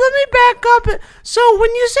let me back up. So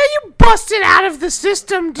when you say you busted out of the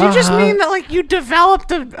system, do you just mean that like you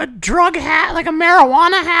developed a drug like a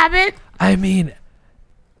marijuana habit? I mean,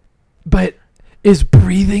 but is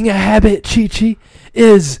breathing a habit, Chi-Chi?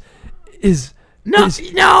 Is No.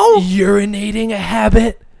 urinating a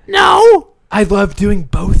habit? No. I love doing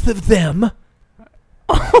both of them.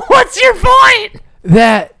 What's your point?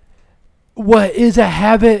 That what is a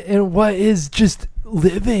habit and what is just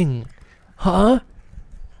living, huh?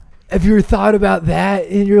 Have you ever thought about that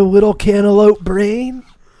in your little cantaloupe brain?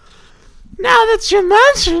 Now that you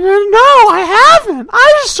mention it, no, I haven't.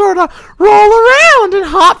 I just sort of roll around and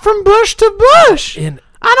hop from bush to bush. And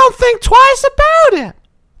I don't think twice about it.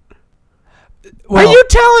 well, Are you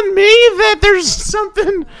telling me that there's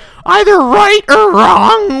something either right or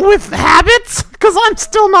wrong with habits? Because I'm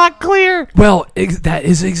still not clear. Well, that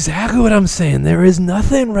is exactly what I'm saying. There is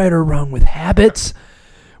nothing right or wrong with habits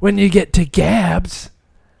when you get to Gabs.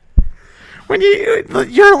 When you're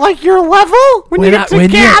like your level? When you get to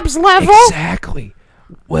Gab's level? Exactly.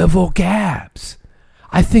 Level Gabs.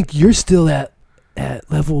 I think you're still at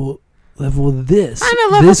level this. I'm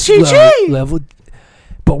at level this Chi-Chi. level.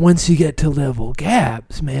 But once you get to level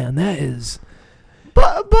Gabs, man, that is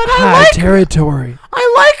But high territory.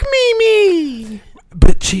 I like Mimi.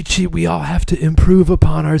 But Chi-Chi, we all have to improve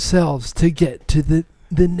upon ourselves to get to the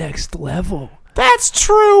next level. That's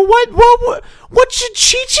true. What should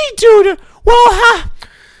Chi-Chi do to...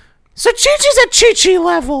 So Chi-Chi's at Chi-Chi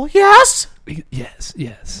level, yes? Yes.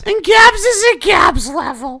 And Gabs is at Gabs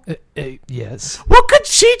level. Yes. What could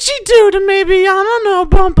Chi-Chi do to maybe, I don't know,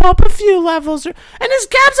 bump up a few levels? And is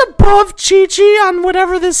Gabs above Chi-Chi on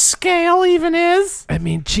whatever this scale even is? I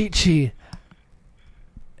mean, Chi-Chi,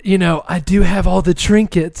 I do have all the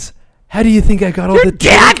trinkets. How do you think I got all the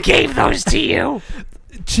Dad gave those to you.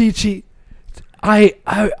 Chi-Chi, I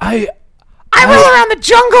roll around the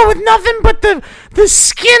jungle with nothing but the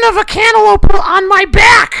skin of a cantaloupe on my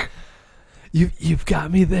back. You've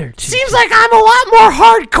got me there, Chi-Chi. Seems like I'm a lot more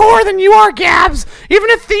hardcore than you are, Gabs. Even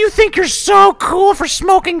if you think you're so cool for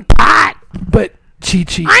smoking pot. But,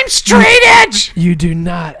 Chi-Chi, I'm straight edge. you do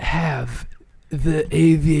not have the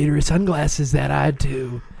aviator sunglasses that I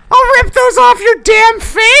do. I'll rip those off your damn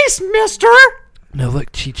face, mister. No,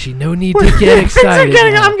 look, Chi-Chi, no need to get excited.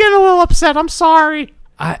 I'm getting a little upset. I'm sorry.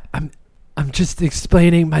 I'm just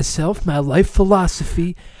explaining myself, my life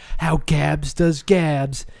philosophy, how Gabs does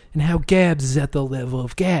Gabs, and how Gabs is at the level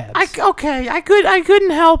of Gabs. I couldn't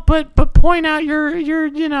help but point out your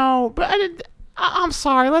but I'm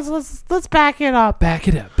sorry. Let's back it up. Back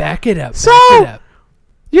it up. So back it up.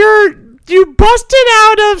 you busted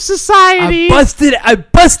out of society. I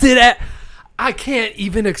busted at. I can't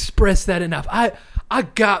even express that enough. I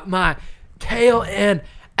got my tail end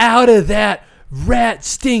out of that rat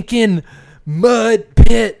stinking mud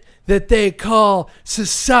pit that they call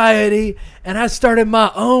society, and I started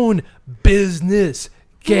my own business,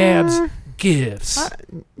 Gabs Gifts.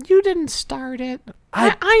 You didn't start it.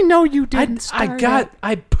 I know you didn't start it.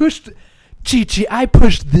 I pushed Chi-Chi. I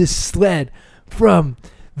pushed this sled from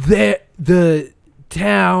the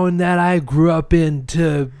town that I grew up in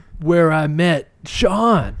to where I met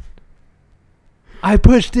Sean. I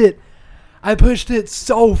pushed it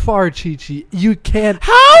so far, Chi-Chi. You can't.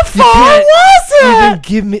 How far was it? Even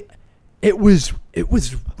give me. It was.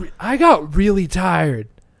 I got really tired.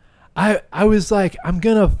 I was like, I'm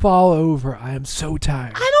gonna fall over. I am so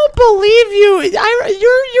tired. I don't believe you.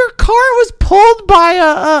 Your car was pulled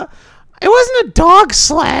by it wasn't a dog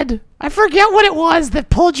sled. I forget what it was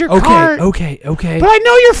that pulled your car. Okay. But I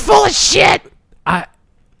know you're full of shit.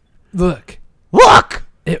 Look.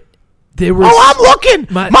 I'm looking.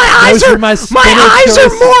 My eyes are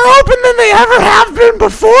more open than they ever have been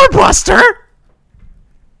before, Buster.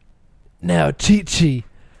 Now, Chi-Chi,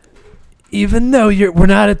 even though we're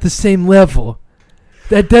not at the same level,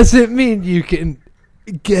 that doesn't mean you can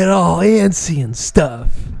get all antsy and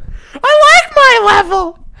stuff. I like my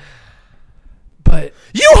level. But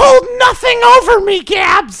you hold nothing over me,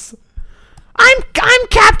 Gabs. I'm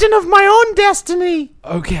captain of my own destiny.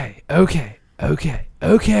 Okay.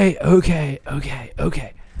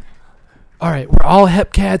 All right, we're all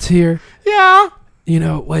Hepcats here. Yeah.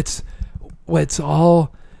 Let's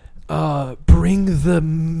all bring the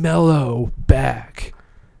mellow back.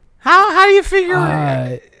 How do you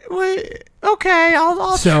figure? Wait, okay,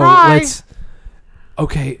 I'll so try. Let's.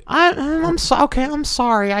 Okay. I'm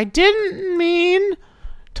sorry. I didn't mean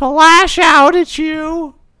to lash out at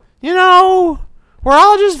you. We're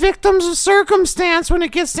all just victims of circumstance when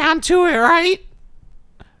it gets down to it, right?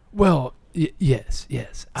 Well, yes.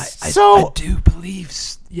 I do believe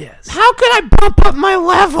yes. How could I bump up my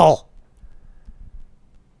level?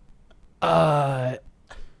 I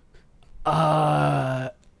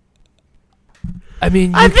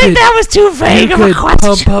think that was too vague of a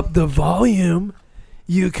question. You could pump up the volume.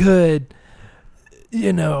 You could,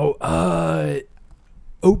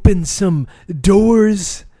 open some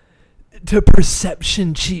doors to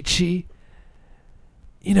perception, Chi-Chi.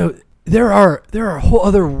 There are whole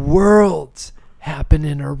other worlds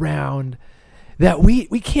happening around that we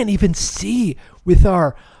can't even see with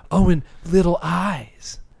our own little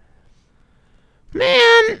eyes.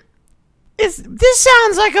 This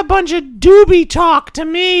sounds like a bunch of doobie talk to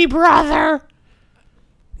me, brother.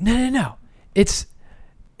 No. It's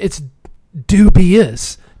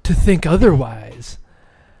dubious to think otherwise.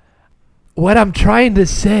 What I'm trying to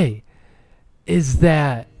say is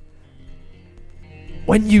that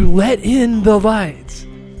when you let in the lights,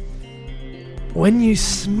 when you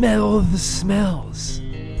smell the smells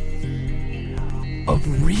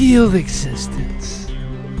of real existence,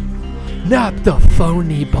 not the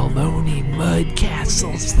phony baloney mud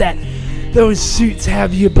castles that those suits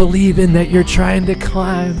have you believe in that you're trying to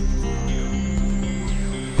climb,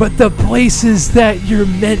 but the places that you're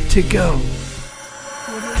meant to go.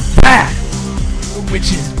 That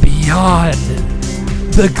which is beyond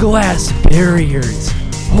the glass barriers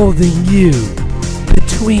holding you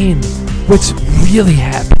between what's really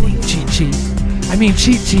happening, Chi-Chi. I mean,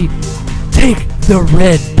 Chi-Chi, take the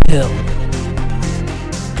red pill.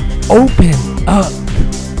 Open up.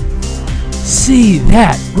 See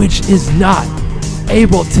that which is not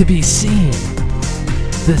able to be seen.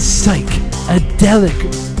 The psychedelic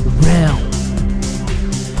realm.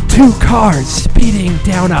 2 cars speeding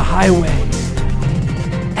down a highway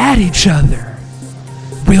at each other.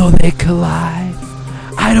 Will they collide?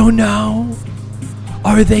 I don't know.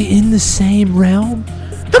 Are they in the same realm?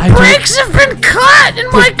 The brakes have been cut in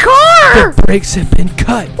my car! The brakes have been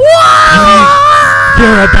cut. Whoa!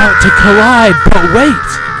 They're about to collide, but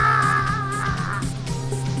wait.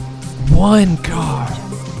 One car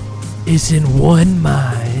is in one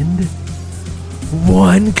mind.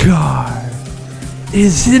 One car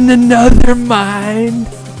is in another mind.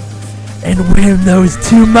 And when those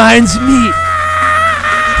 2 minds meet,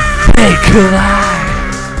 they collide.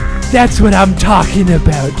 That's what I'm talking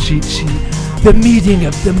about, Chi-Chi. The meeting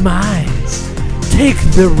of the minds. Take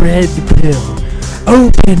the red pill.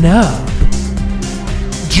 Open up.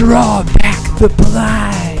 Draw back the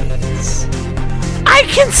blinds. I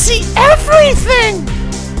can see everything!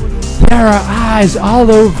 There are eyes all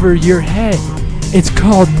over your head. It's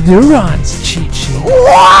called neurons, Chi-Chi.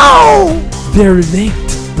 Whoa! They're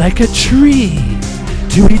linked like a tree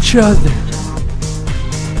to each other.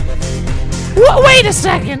 Wait a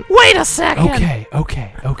second.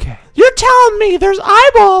 Okay. You're telling me there's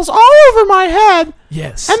eyeballs all over my head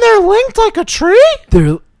Yes. and they're linked like a tree?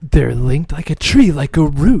 They're linked like a tree, like a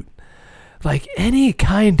root. Like any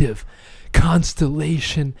kind of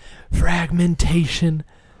constellation, fragmentation.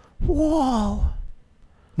 Whoa.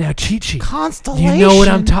 Now, Chi-Chi, Constellation? you know what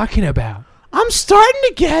I'm talking about. I'm starting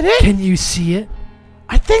to get it. Can you see it?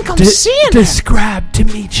 I think I'm seeing it. Describe to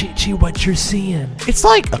me, Chi-Chi, what you're seeing. It's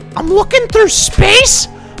like I'm looking through space,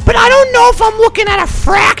 but I don't know if I'm looking at a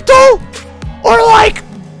fractal or like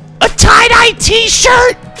a tie-dye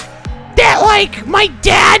t-shirt that like my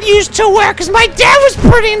dad used to wear, because my dad was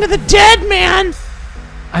pretty into the dead, man.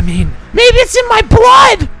 I mean, maybe it's in my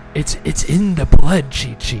blood. It's in the blood,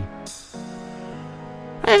 Chi-Chi.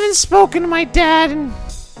 I haven't spoken to my dad in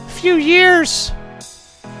a few years.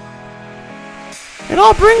 It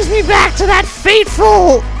all brings me back to that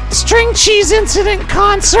fateful string cheese incident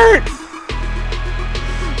concert.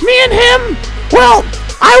 Me and him, well,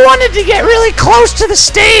 I wanted to get really close to the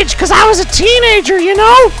stage because I was a teenager, you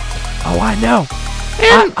know? Oh, I know.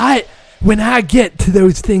 And I when I get to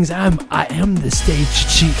those things, I am the stage,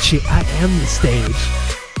 Chi-Chi. I am the stage.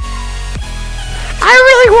 I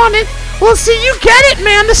really wanted. Well, see, you get it,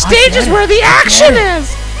 man. The stage is where the action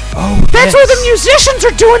is. Oh, That's where the musicians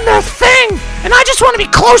are doing their thing, and I just want to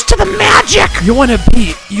be close to the magic. You want to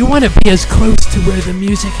be as close to where the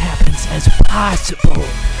music happens as possible.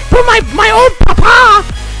 But my old papa,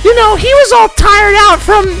 you know, he was all tired out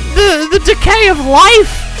from the decay of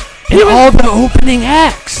life. And all the opening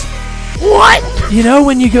acts. What? You know,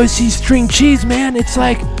 when you go see String Cheese, man, it's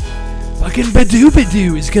like fucking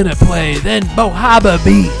Badoo is gonna play, then Bohaba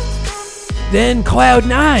beat, then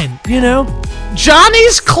Cloud9, you know?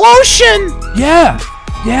 Johnny's Clotion. Yeah,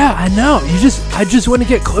 I know. I just want to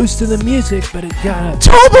get close to the music, but it gotta...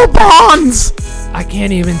 Total Bonds. I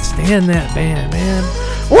can't even stand that band, man.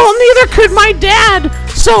 Well, neither could my dad,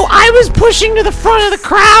 so I was pushing to the front of the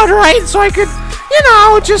crowd, right, so I could, you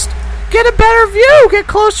know, just get a better view, get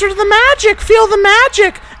closer to the magic, feel the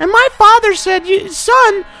magic. And my father said,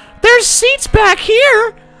 son, there's seats back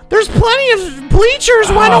here. There's plenty of bleachers.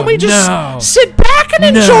 Why don't we just sit back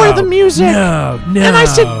and enjoy the music? No. And I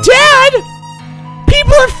said, Dad,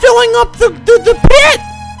 people are filling up the pit.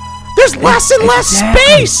 There's less and less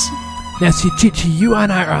space. Now, see, Chi-Chi, you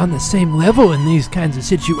and I are on the same level in these kinds of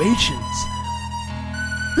situations.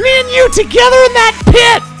 Me and you together in that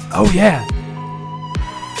pit. Oh, yeah.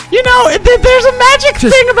 You know, there's a magic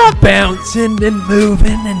Just thing about bouncing and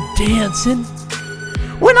moving and dancing.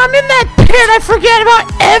 When I'm in that pit, I forget about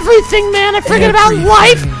everything, man. I forget about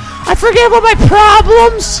life. I forget about my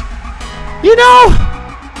problems. You know?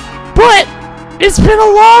 But it's been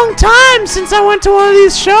a long time since I went to one of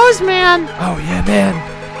these shows, man. Oh, yeah, man.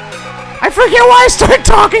 I forget why I started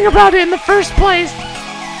talking about it in the first place.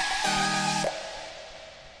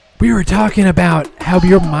 We were talking about how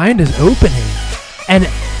your mind is opening. And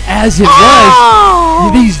as it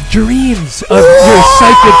Oh! was, these dreams of your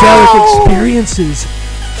psychedelic experiences,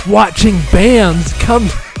 watching bands come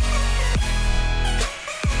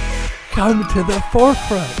to the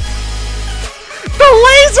forefront. The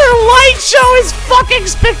laser light show is fucking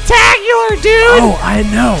spectacular, dude. Oh, I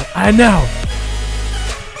know.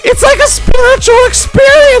 It's like a spiritual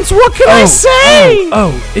experience. What can I say?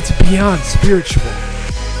 Oh, it's beyond spiritual.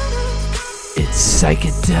 It's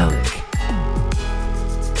psychedelic.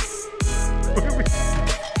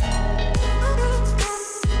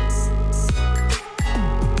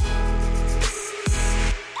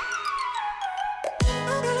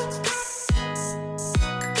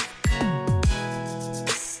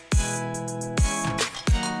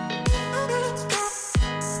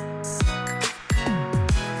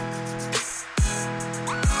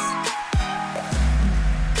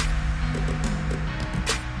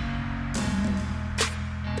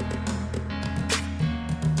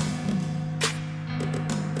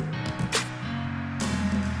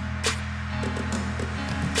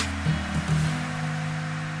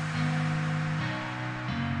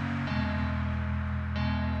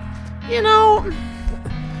 You know,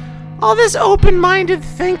 all this open-minded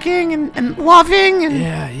thinking and loving and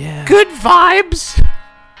Yeah. good vibes.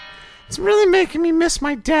 It's really making me miss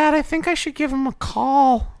my dad. I think I should give him a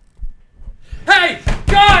call. Hey,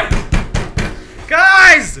 guys!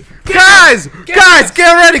 Guys,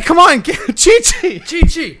 get ready. Come on, Chi-Chi.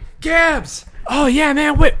 Chi-Chi, Gabs. Oh, yeah,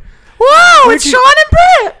 man. Whoa, Whoa, it's you- Sean and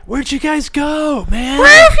Britt. Where'd you guys go, man? Where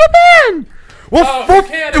have you been? Oh, we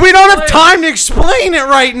can't We don't have explain. time to explain it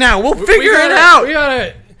right now. We'll figure it out.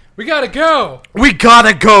 We gotta go. We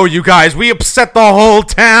gotta go, you guys. We upset the whole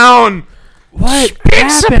town. What Big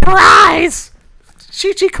happened? surprise.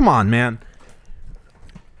 Chi-Chi, come on, man.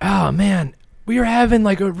 Oh, man. We were having,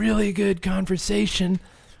 like, a really good conversation.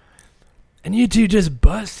 And you two just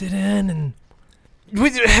busted in and...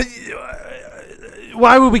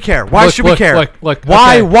 Why would we care? Why Look, should we look, care? look,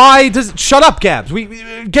 Why? okay. Why does? Shut up, Gabs. We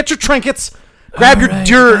get your trinkets. Grab All right,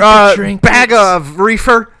 your got the trinkets. bag of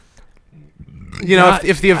reefer. You know,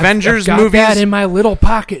 if the Avengers I've got movies. that in my little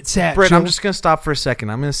pocket satchel. Britt, I'm just gonna stop for a second.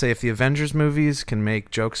 I'm gonna say if the Avengers movies can make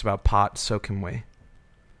jokes about pot, so can we.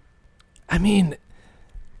 I mean,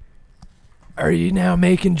 are you now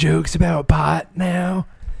making jokes about pot now?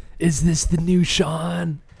 Is this the new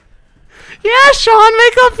Sean? Yeah, Sean,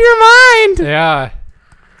 make up your mind. Yeah.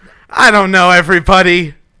 I don't know,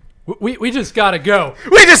 everybody. We just gotta go.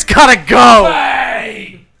 We just gotta go.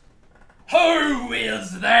 Hey! Who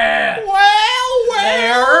is that? Well.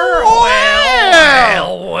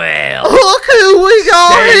 Look who we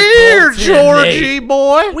got here, Stapleton, Georgie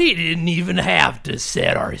boy. We didn't even have to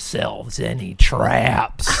set ourselves any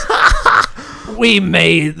traps. We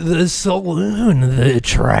made the saloon the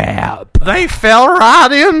trap. They fell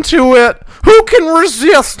right into it. Who can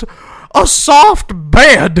resist a soft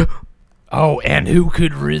bed? Oh, and who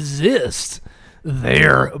could resist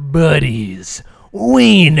their buddies?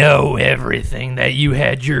 We know everything, that you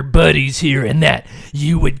had your buddies here and that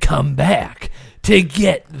you would come back to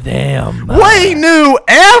get them. We knew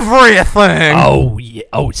everything. Oh, yeah.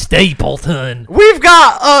 Oh, Stapleton. We've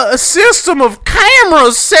got a system of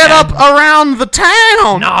cameras set up around the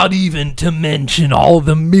town. Not even to mention all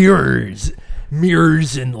the mirrors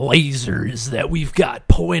and lasers that we've got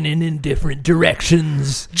pointing in different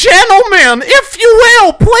directions. Gentlemen, if you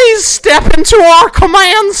will, please step into our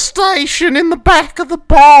command station in the back of the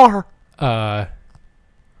bar.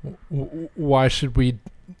 Why should we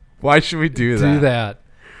Why should we do do that?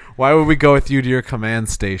 Why would we go with you to your command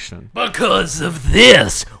station? Because of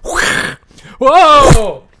this.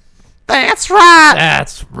 Whoa! That's right.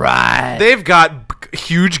 That's right. They've got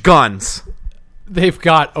huge guns. They've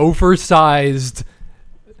got oversized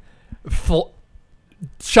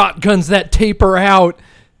shotguns that taper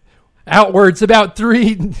outwards about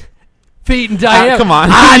 3 feet in diameter. Come on.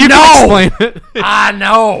 I You know. can explain it. I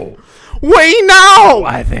know. We know.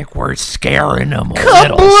 I think we're scaring them a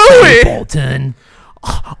Kablooey. little, Stapleton.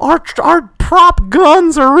 Our prop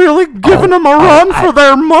guns are really giving them a run for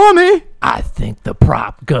their money. I think the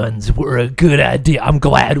prop guns were a good idea. I'm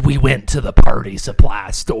glad we went to the party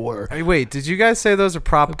supply store. Hey, wait, did you guys say those are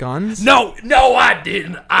prop guns? No, I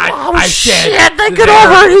didn't. I said Shit, they could they're-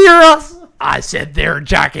 overhear us. I said they're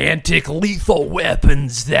gigantic lethal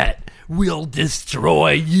weapons that will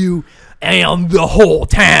destroy you and the whole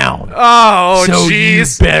town. Oh, so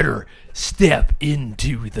jeez. you better step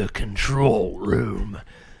into the control room.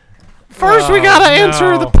 First, we gotta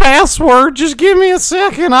enter the password. Just give me a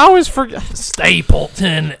second. I always forget.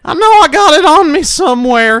 Stapleton. I know I got it on me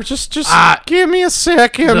somewhere. Just give me a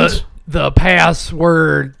second. The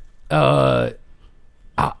password. I'll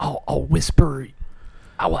whisper.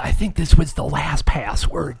 I think this was the last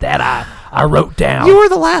password that I wrote down. You were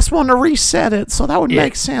the last one to reset it, so that would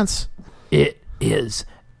make sense. It is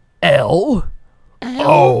LOV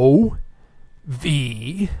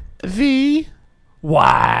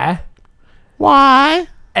Y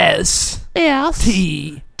S S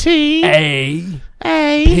T T A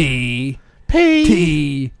A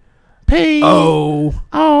P P O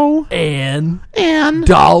N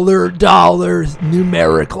dollar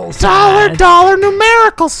numerical sign. dollar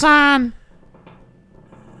numerical sign.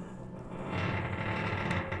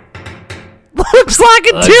 Looks like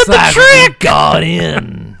it did the trick. Got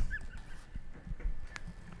in.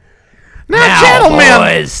 Now, gentlemen,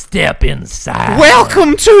 boys, step inside.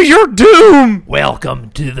 welcome to your doom. Welcome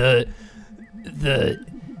to the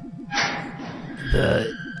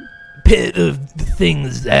pit of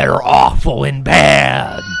things that are awful and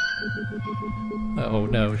bad. Oh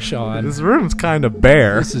no, Sean. This room's kind of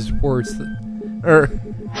bare. This is worse than.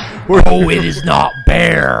 Oh, it is not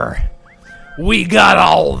bare. We got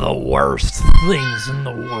all the worst things in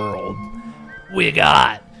the world. We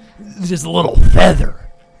got just a little feather.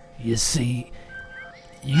 You see,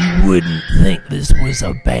 you wouldn't think this was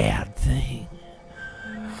a bad thing.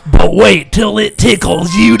 But wait till it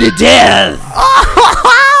tickles you to death.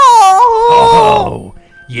 Oh,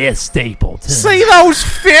 yes, Stapleton. See those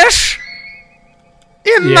fish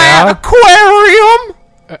in Yeah. that aquarium?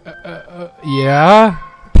 Yeah.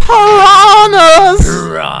 Piranhas.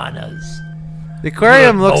 Piranhas. The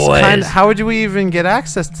aquarium Look, looks boys. kind of... How would we even get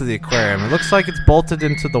access to the aquarium? It looks like it's bolted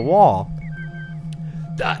into the wall.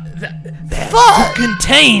 That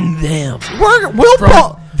contain them.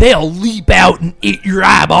 They'll leap out and eat your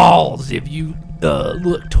eyeballs if you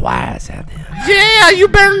look twice at them. Yeah, you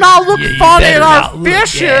better not look You funny better at our not look-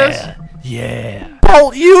 fishes. Yeah.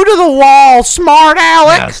 Bolt you to the wall, smart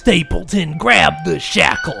Alec. Now, Stapleton, grab the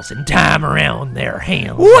shackles and tie them around their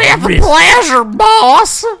hands. With and wrists. pleasure,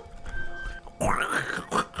 boss.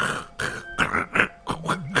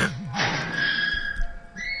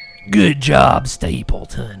 Good job,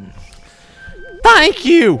 Stapleton. Thank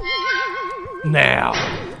you. Now,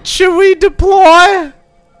 Should we deploy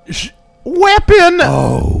weapon?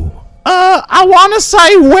 oh, I want to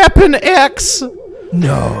say weapon X,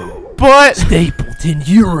 no. but Stapleton,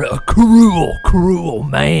 you're a cruel, cruel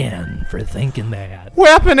man for thinking that.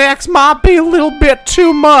 weapon X might be a little bit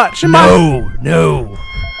too much. No.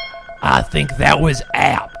 I think that was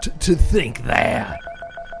apt to think that.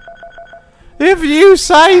 If you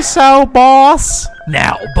say so, boss.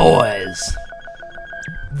 Now, boys,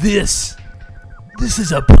 this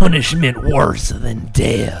is a punishment worse than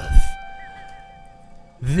death.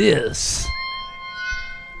 This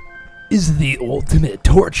is the ultimate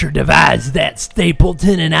torture device that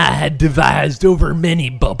Stapleton and I had devised over many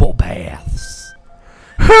bubble baths.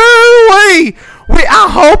 Hooey! I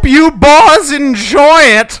hope you boys enjoy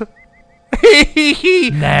it.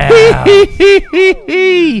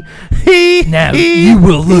 Now you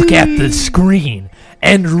will look at the screen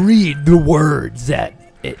and read the words that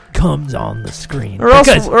it comes on the screen. Or else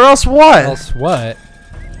what? Else what?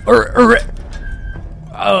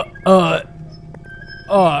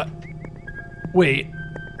 Wait.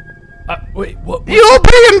 Wait, what? You'll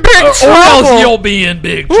be in big Or trouble. else you'll be in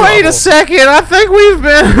big trouble. Wait a second. I think we've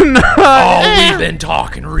been. We've been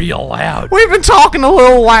talking real loud. We've been talking a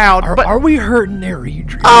little loud. but Are we hurting their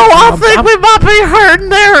eardrums? I think we might be hurting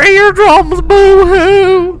their eardrums. Boo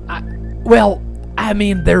hoo. Well, I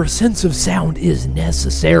mean, their sense of sound is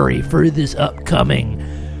necessary for this upcoming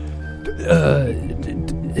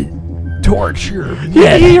torture.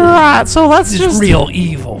 Yeah, you're right. So let's This just. real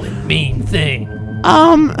evil and mean thing.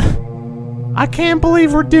 I can't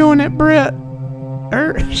believe we're doing it, Britt.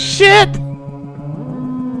 Shit.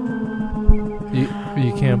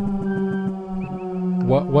 You can't.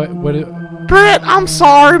 What? Britt, I'm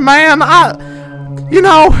sorry, man.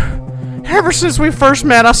 Ever since we first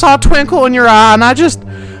met, I saw a twinkle in your eye, and I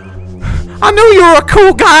knew you were a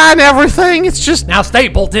cool guy and everything. It's just, Now,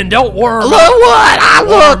 Stapleton, don't warm look what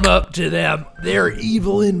warm up to them. They're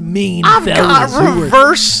evil and mean I've fellas. got who are-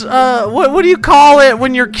 reverse. What do you call it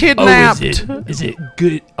when you're kidnapped? Is it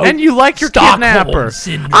good? Oh, And you like your Stockholm kidnapper.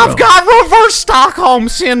 syndrome. I've got reverse Stockholm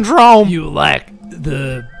syndrome. You like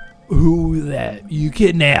the who that you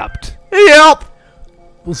kidnapped. Yep.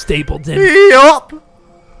 Well, Stapleton, Yep.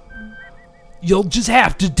 you'll just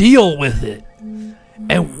have to deal with it.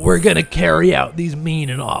 And we're going to carry out these mean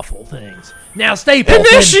and awful things. Now, Stapleton.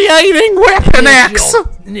 Initiating Weapon X.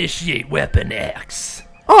 Initiate Weapon X.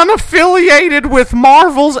 Unaffiliated with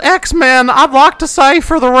Marvel's X-Men, I'd like to say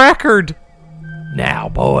for the record. Now,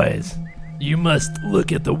 boys, you must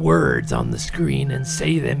look at the words on the screen and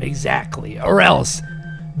say them exactly, or else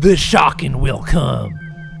the shocking will come.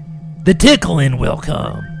 The tickling will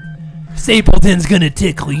come. Stapleton's gonna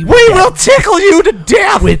tickle you. We will tickle you to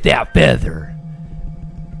death. With that feather.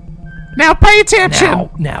 Now pay attention.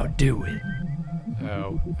 Now do it.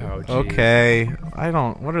 Oh, geez. Okay,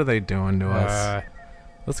 what are they doing to us?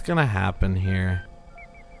 What's gonna happen here?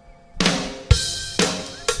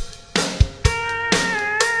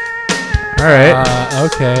 Alright.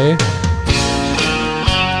 Okay.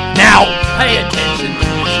 Now, pay attention.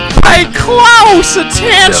 Pay close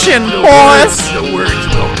attention, boys! The words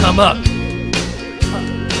will come up.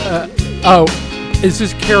 Oh, is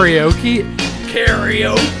this karaoke?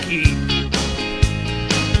 Karaoke.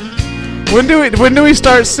 When do we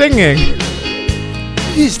start singing?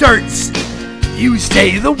 You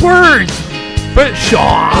say the words. But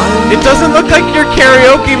Sean. it doesn't look like your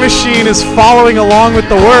karaoke machine is following along with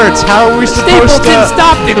the words. How are we supposed Stapleton, to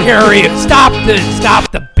stop the karaoke. Stop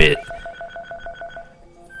the bit.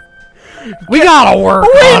 We gotta work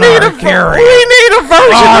on our karaoke. We need a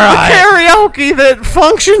version All of right. the karaoke that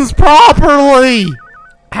functions properly.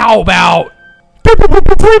 How about?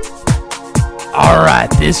 All right,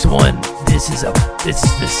 this one. This is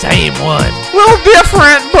the same one. A little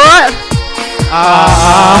different, but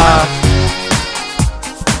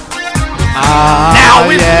Now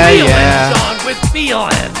with feeling, yeah. Sean, with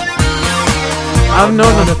feeling. I've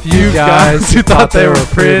known a few guys who thought they were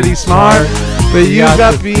pretty smart, but you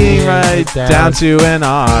got being right down to an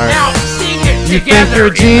art. Now sing it You together. think you're a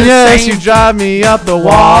in the genius, same- you drive me up the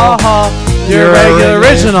wall. You're regular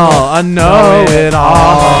original, I know it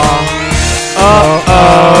all.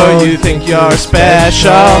 Oh, you think you're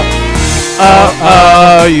special.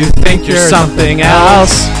 Oh, you think you're something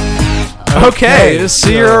else. Okay, so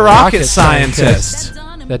you're a rocket scientist.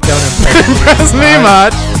 That don't impress me. Impress me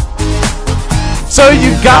much. So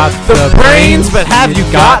you got the brains, but have you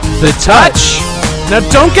got the touch? Now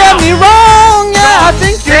don't get me wrong, yeah, I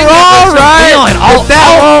think you're alright, but that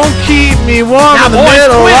won't keep me warm Now, in the boys,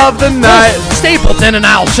 middle quit. of the night. Stapleton and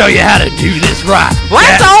I'll show you how to do this right.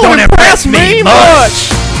 That don't impress me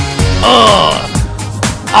much.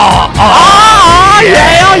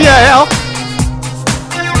 Yeah.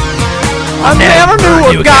 I never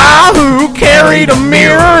knew a guy who carried a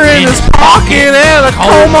mirror in his pocket and a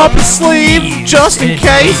comb up his sleeve just in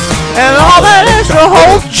case. And all that extra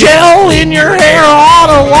whole gel in your hair ought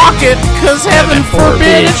to lock it, 'cause heaven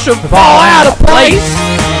forbid it should fall out of place.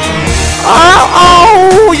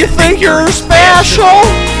 Oh, you think you're special?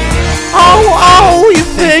 Oh, you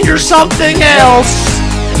think you're something else?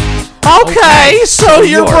 Okay, so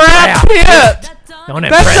you're Brad Pitt. That don't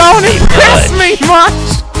impress me much.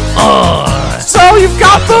 So you've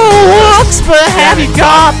got the looks, but have you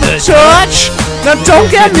got the touch? Now don't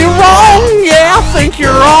get me wrong, yeah, I think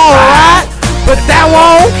you're alright, but that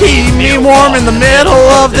won't keep me warm in the middle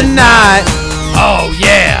of the night. Oh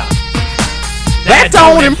yeah. That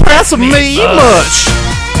don't impress me much.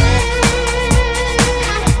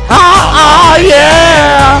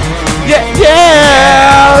 Yeah.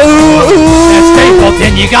 Ooh.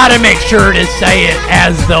 Stapleton, you gotta make sure to say it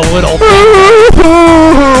as the little thing.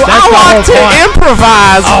 I the like whole to point.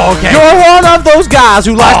 improvise. Oh, okay. You're one of those guys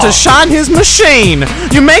who likes Oh. to shine his machine.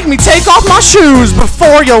 You make me take off my shoes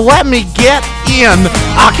before you let me get in.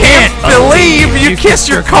 I can't believe you kissed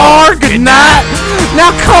your car goodnight.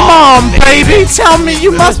 Now come on, baby, tell me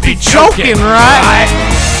you must be joking, right?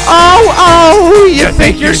 Oh, you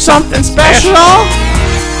think you're something special?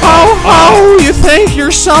 Oh, you think you're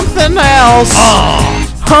something else?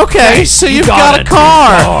 Okay, so you've got a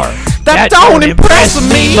car. That don't impress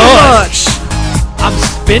me much. I'm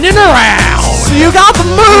spinning around. So you got the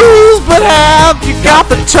moves, but have you got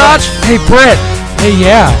the touch? Hey, Britt. Hey,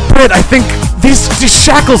 yeah. Britt, I think these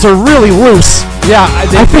shackles are really loose. Yeah,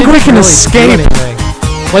 I think we can escape.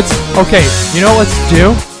 Okay, you know what let's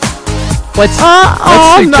do? Let's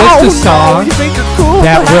Oh suggest no, a song you think you're cool,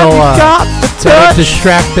 that but have will, you got the that'll touch?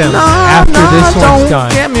 distract them No, after this don't one's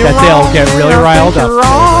done. get me That wrong, they'll get really yeah, I riled think up. you're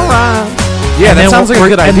alright. Yeah, And that then sounds like a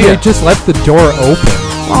good and idea. they just left the door open.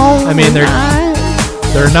 I mean,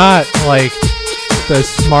 Alright. they're not like the That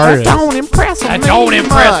smartest. don't impress me. That don't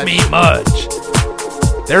impress much. me much.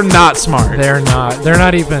 They're not smart. They're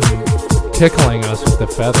not even tickling us with the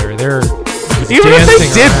feather. They're just Even if they dancing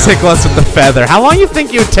did around. tickle us with the feather, how long you think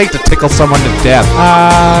you would take to tickle someone to death?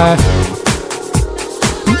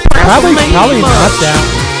 Probably not that.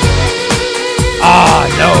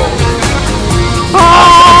 No.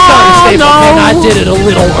 I'm sorry, Stapleton. I did it a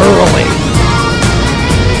little early.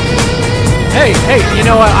 Hey, you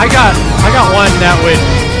know what? I got one that would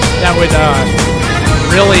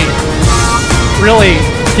really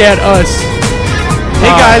get us. Hey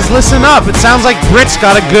guys, listen up. It sounds like Brit's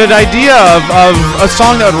got a good idea of a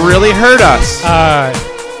song that would really hurt us.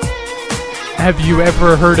 Have you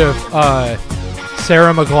ever heard of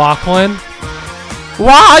Sarah McLachlan?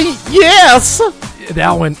 Why, yes.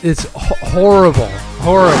 That one is horrible.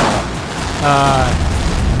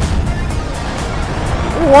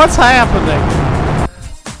 What's happening?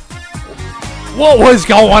 What was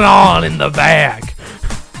going on in the back?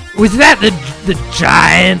 Was that the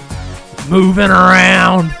giant moving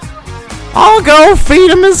around? I'll go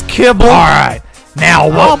feed him his kibble. All right. Now,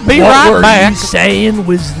 I'll what be right were back. you saying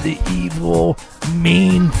was the evil,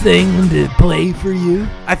 mean thing to play for you?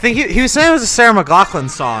 I think he was saying it was a Sarah McLachlan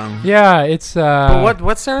song. Yeah, it's But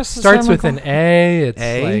what Sarah starts with an A. It's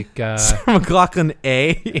A? like Sarah McLachlan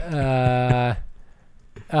A.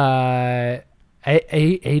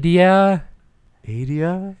 Adia.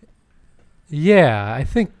 Adia? Yeah, I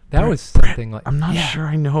think that was something like. I'm not yeah. sure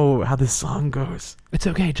I know how this song goes. It's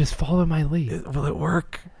okay. Just follow my lead. Will it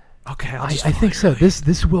work? Okay, I think so.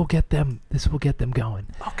 This will get them. This will get them going.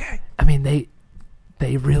 Okay. I mean, they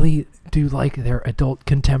really do like their adult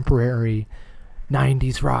contemporary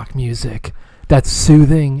 90s rock music that's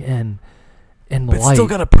soothing and But light. still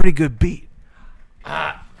got a pretty good beat.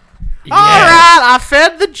 Yeah. All right, I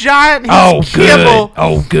fed the giant his kibble. Good.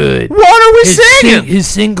 Oh, good. What are we singing? His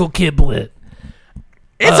single kiblet.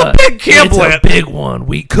 It's a big kiblet. It's a big one.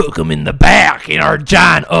 We cook them in the back in our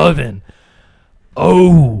giant oven.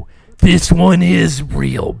 Oh, this one is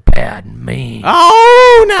real bad and mean.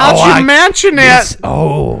 Oh, now that I you mention it,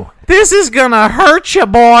 this is gonna hurt you,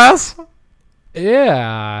 boys.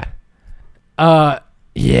 Yeah.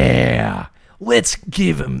 Yeah. Let's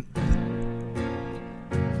give him.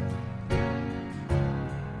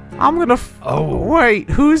 I'm gonna. Wait,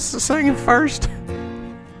 who's singing first?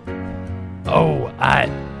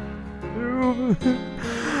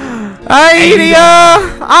 Adia,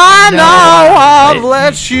 I know I've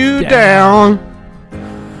let you down.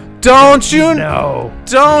 Don't you know?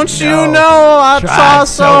 Don't you know I try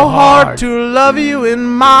so hard to love you in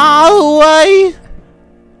my way?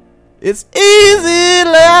 It's easy,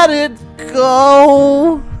 let it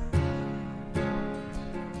go.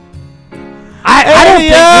 I don't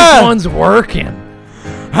think this one's working.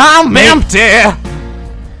 I'm empty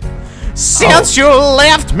since you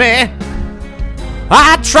left me.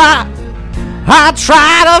 I try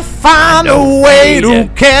to find a way to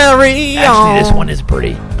carry on. Actually, this one is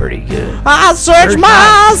pretty good. I search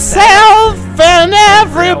myself and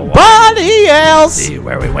everybody else. See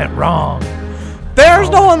where we went wrong. There's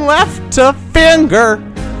no one left to finger.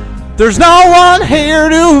 There's no one here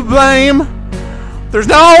to blame. There's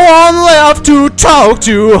no one left to talk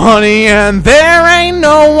to, honey, and there ain't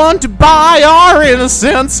no one to buy our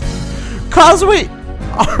innocence, 'cause we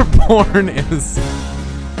are born innocent.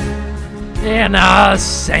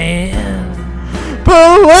 Innocent.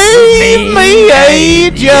 Believe me,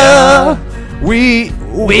 Adia, we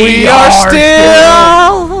are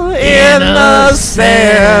still innocent.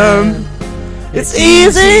 It's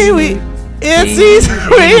easy,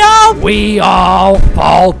 we all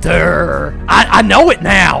falter. I know it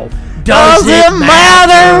now. Does it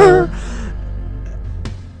matter?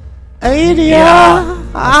 Adia,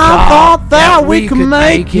 I thought that we could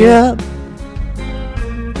make it.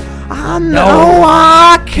 I know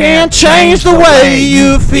I can't change the way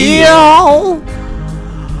you feel.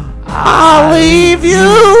 I'll leave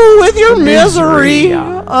you with your misery,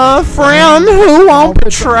 a friend who won't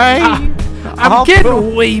betray. I'm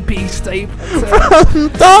getting weepy, Stapleton.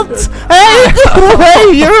 Don't take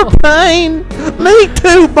away your pain. Me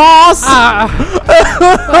too, boss.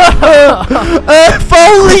 If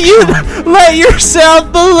only you'd let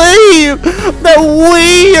yourself believe that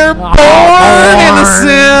we are born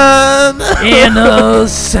innocent.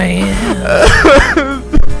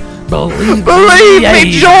 Believe me,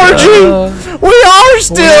 Georgie. We are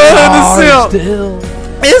still innocent.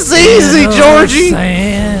 It's easy, Georgie.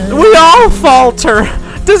 We all falter.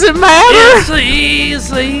 Does it matter? It's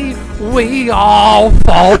easy. We all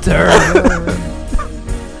falter.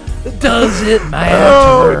 Does it matter?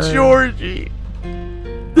 Oh, Georgie.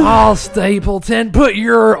 All Oh, Stapleton, put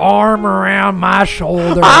your arm around my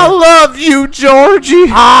shoulder. I love you, Georgie.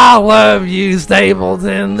 I love you,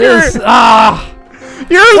 Stapleton. Let's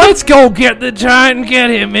go get the giant and get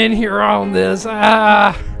him in here on this.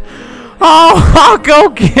 I'll go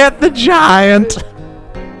get the giant.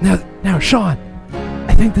 Now, Sean,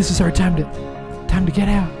 I think this is our time to get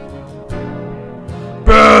out.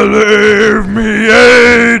 Believe me,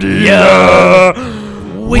 Adia,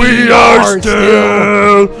 we are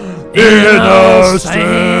still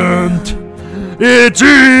innocent. It's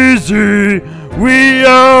easy,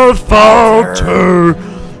 we'll falter.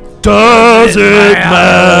 Does it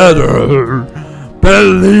matter?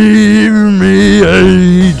 Believe me,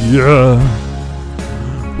 Adia,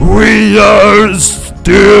 we are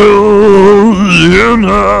still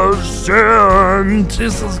innocent.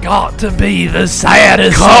 This has got to be the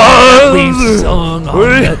saddest song that we've sung on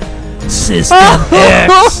the System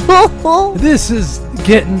X. This is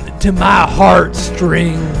getting to my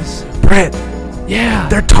heartstrings. Brett, Yeah.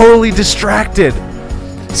 they're totally distracted.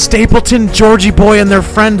 Stapleton, Georgie Boy, and their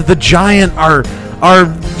friend the giant are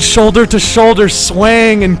shoulder to shoulder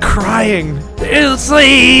swaying and crying. It's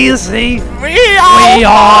easy. We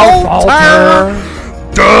all falter.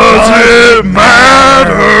 Does it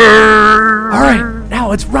matter? All right, now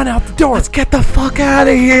let's run out the door. Let's get the fuck out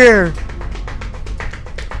of here.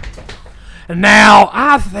 Now,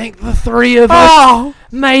 I think the three of us,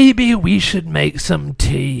 maybe we should make some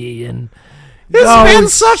tea and It's been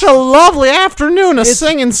such a lovely afternoon of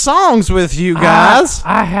singing songs with you guys.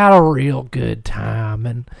 I had a real good time,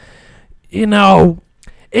 and you know,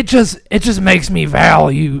 it just makes me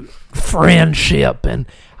value friendship and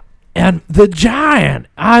the giant.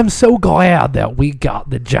 I'm so glad that we got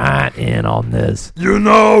the giant in on this. You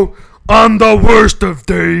know, on the worst of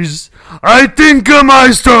days, I think of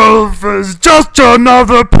myself as just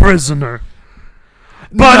another prisoner.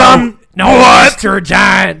 But no, what? Mr.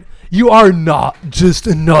 Giant, you are not just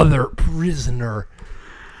another prisoner.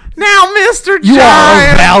 Now, Mr. You are a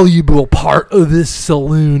Giant. valuable part of this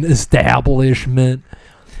saloon establishment.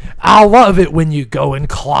 I love it when you go and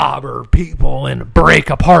clobber people and break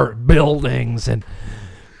apart buildings and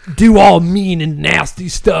do all mean and nasty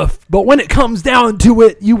stuff. But when it comes down to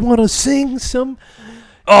it, you want to sing some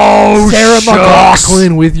Sarah shucks.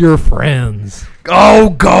 McLachlan with your friends. Oh,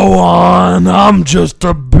 go on. I'm just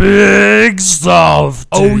a big soft.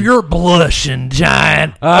 Oh, you're blushing,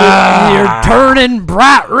 Giant. You're turning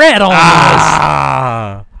bright red on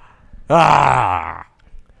us.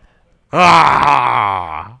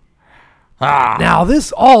 Now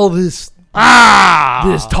this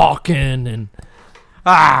talking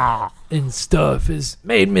and stuff has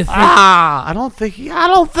made me think. I don't think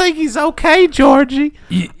he's okay, Georgie. Is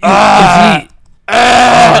he?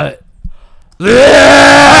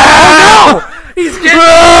 He's getting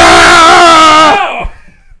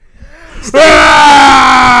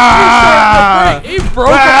He broke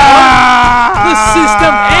apart the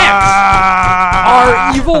System X, our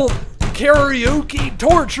evil karaoke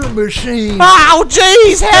torture machine. Oh,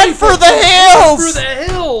 jeez, head for the hills. For the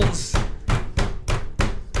hills.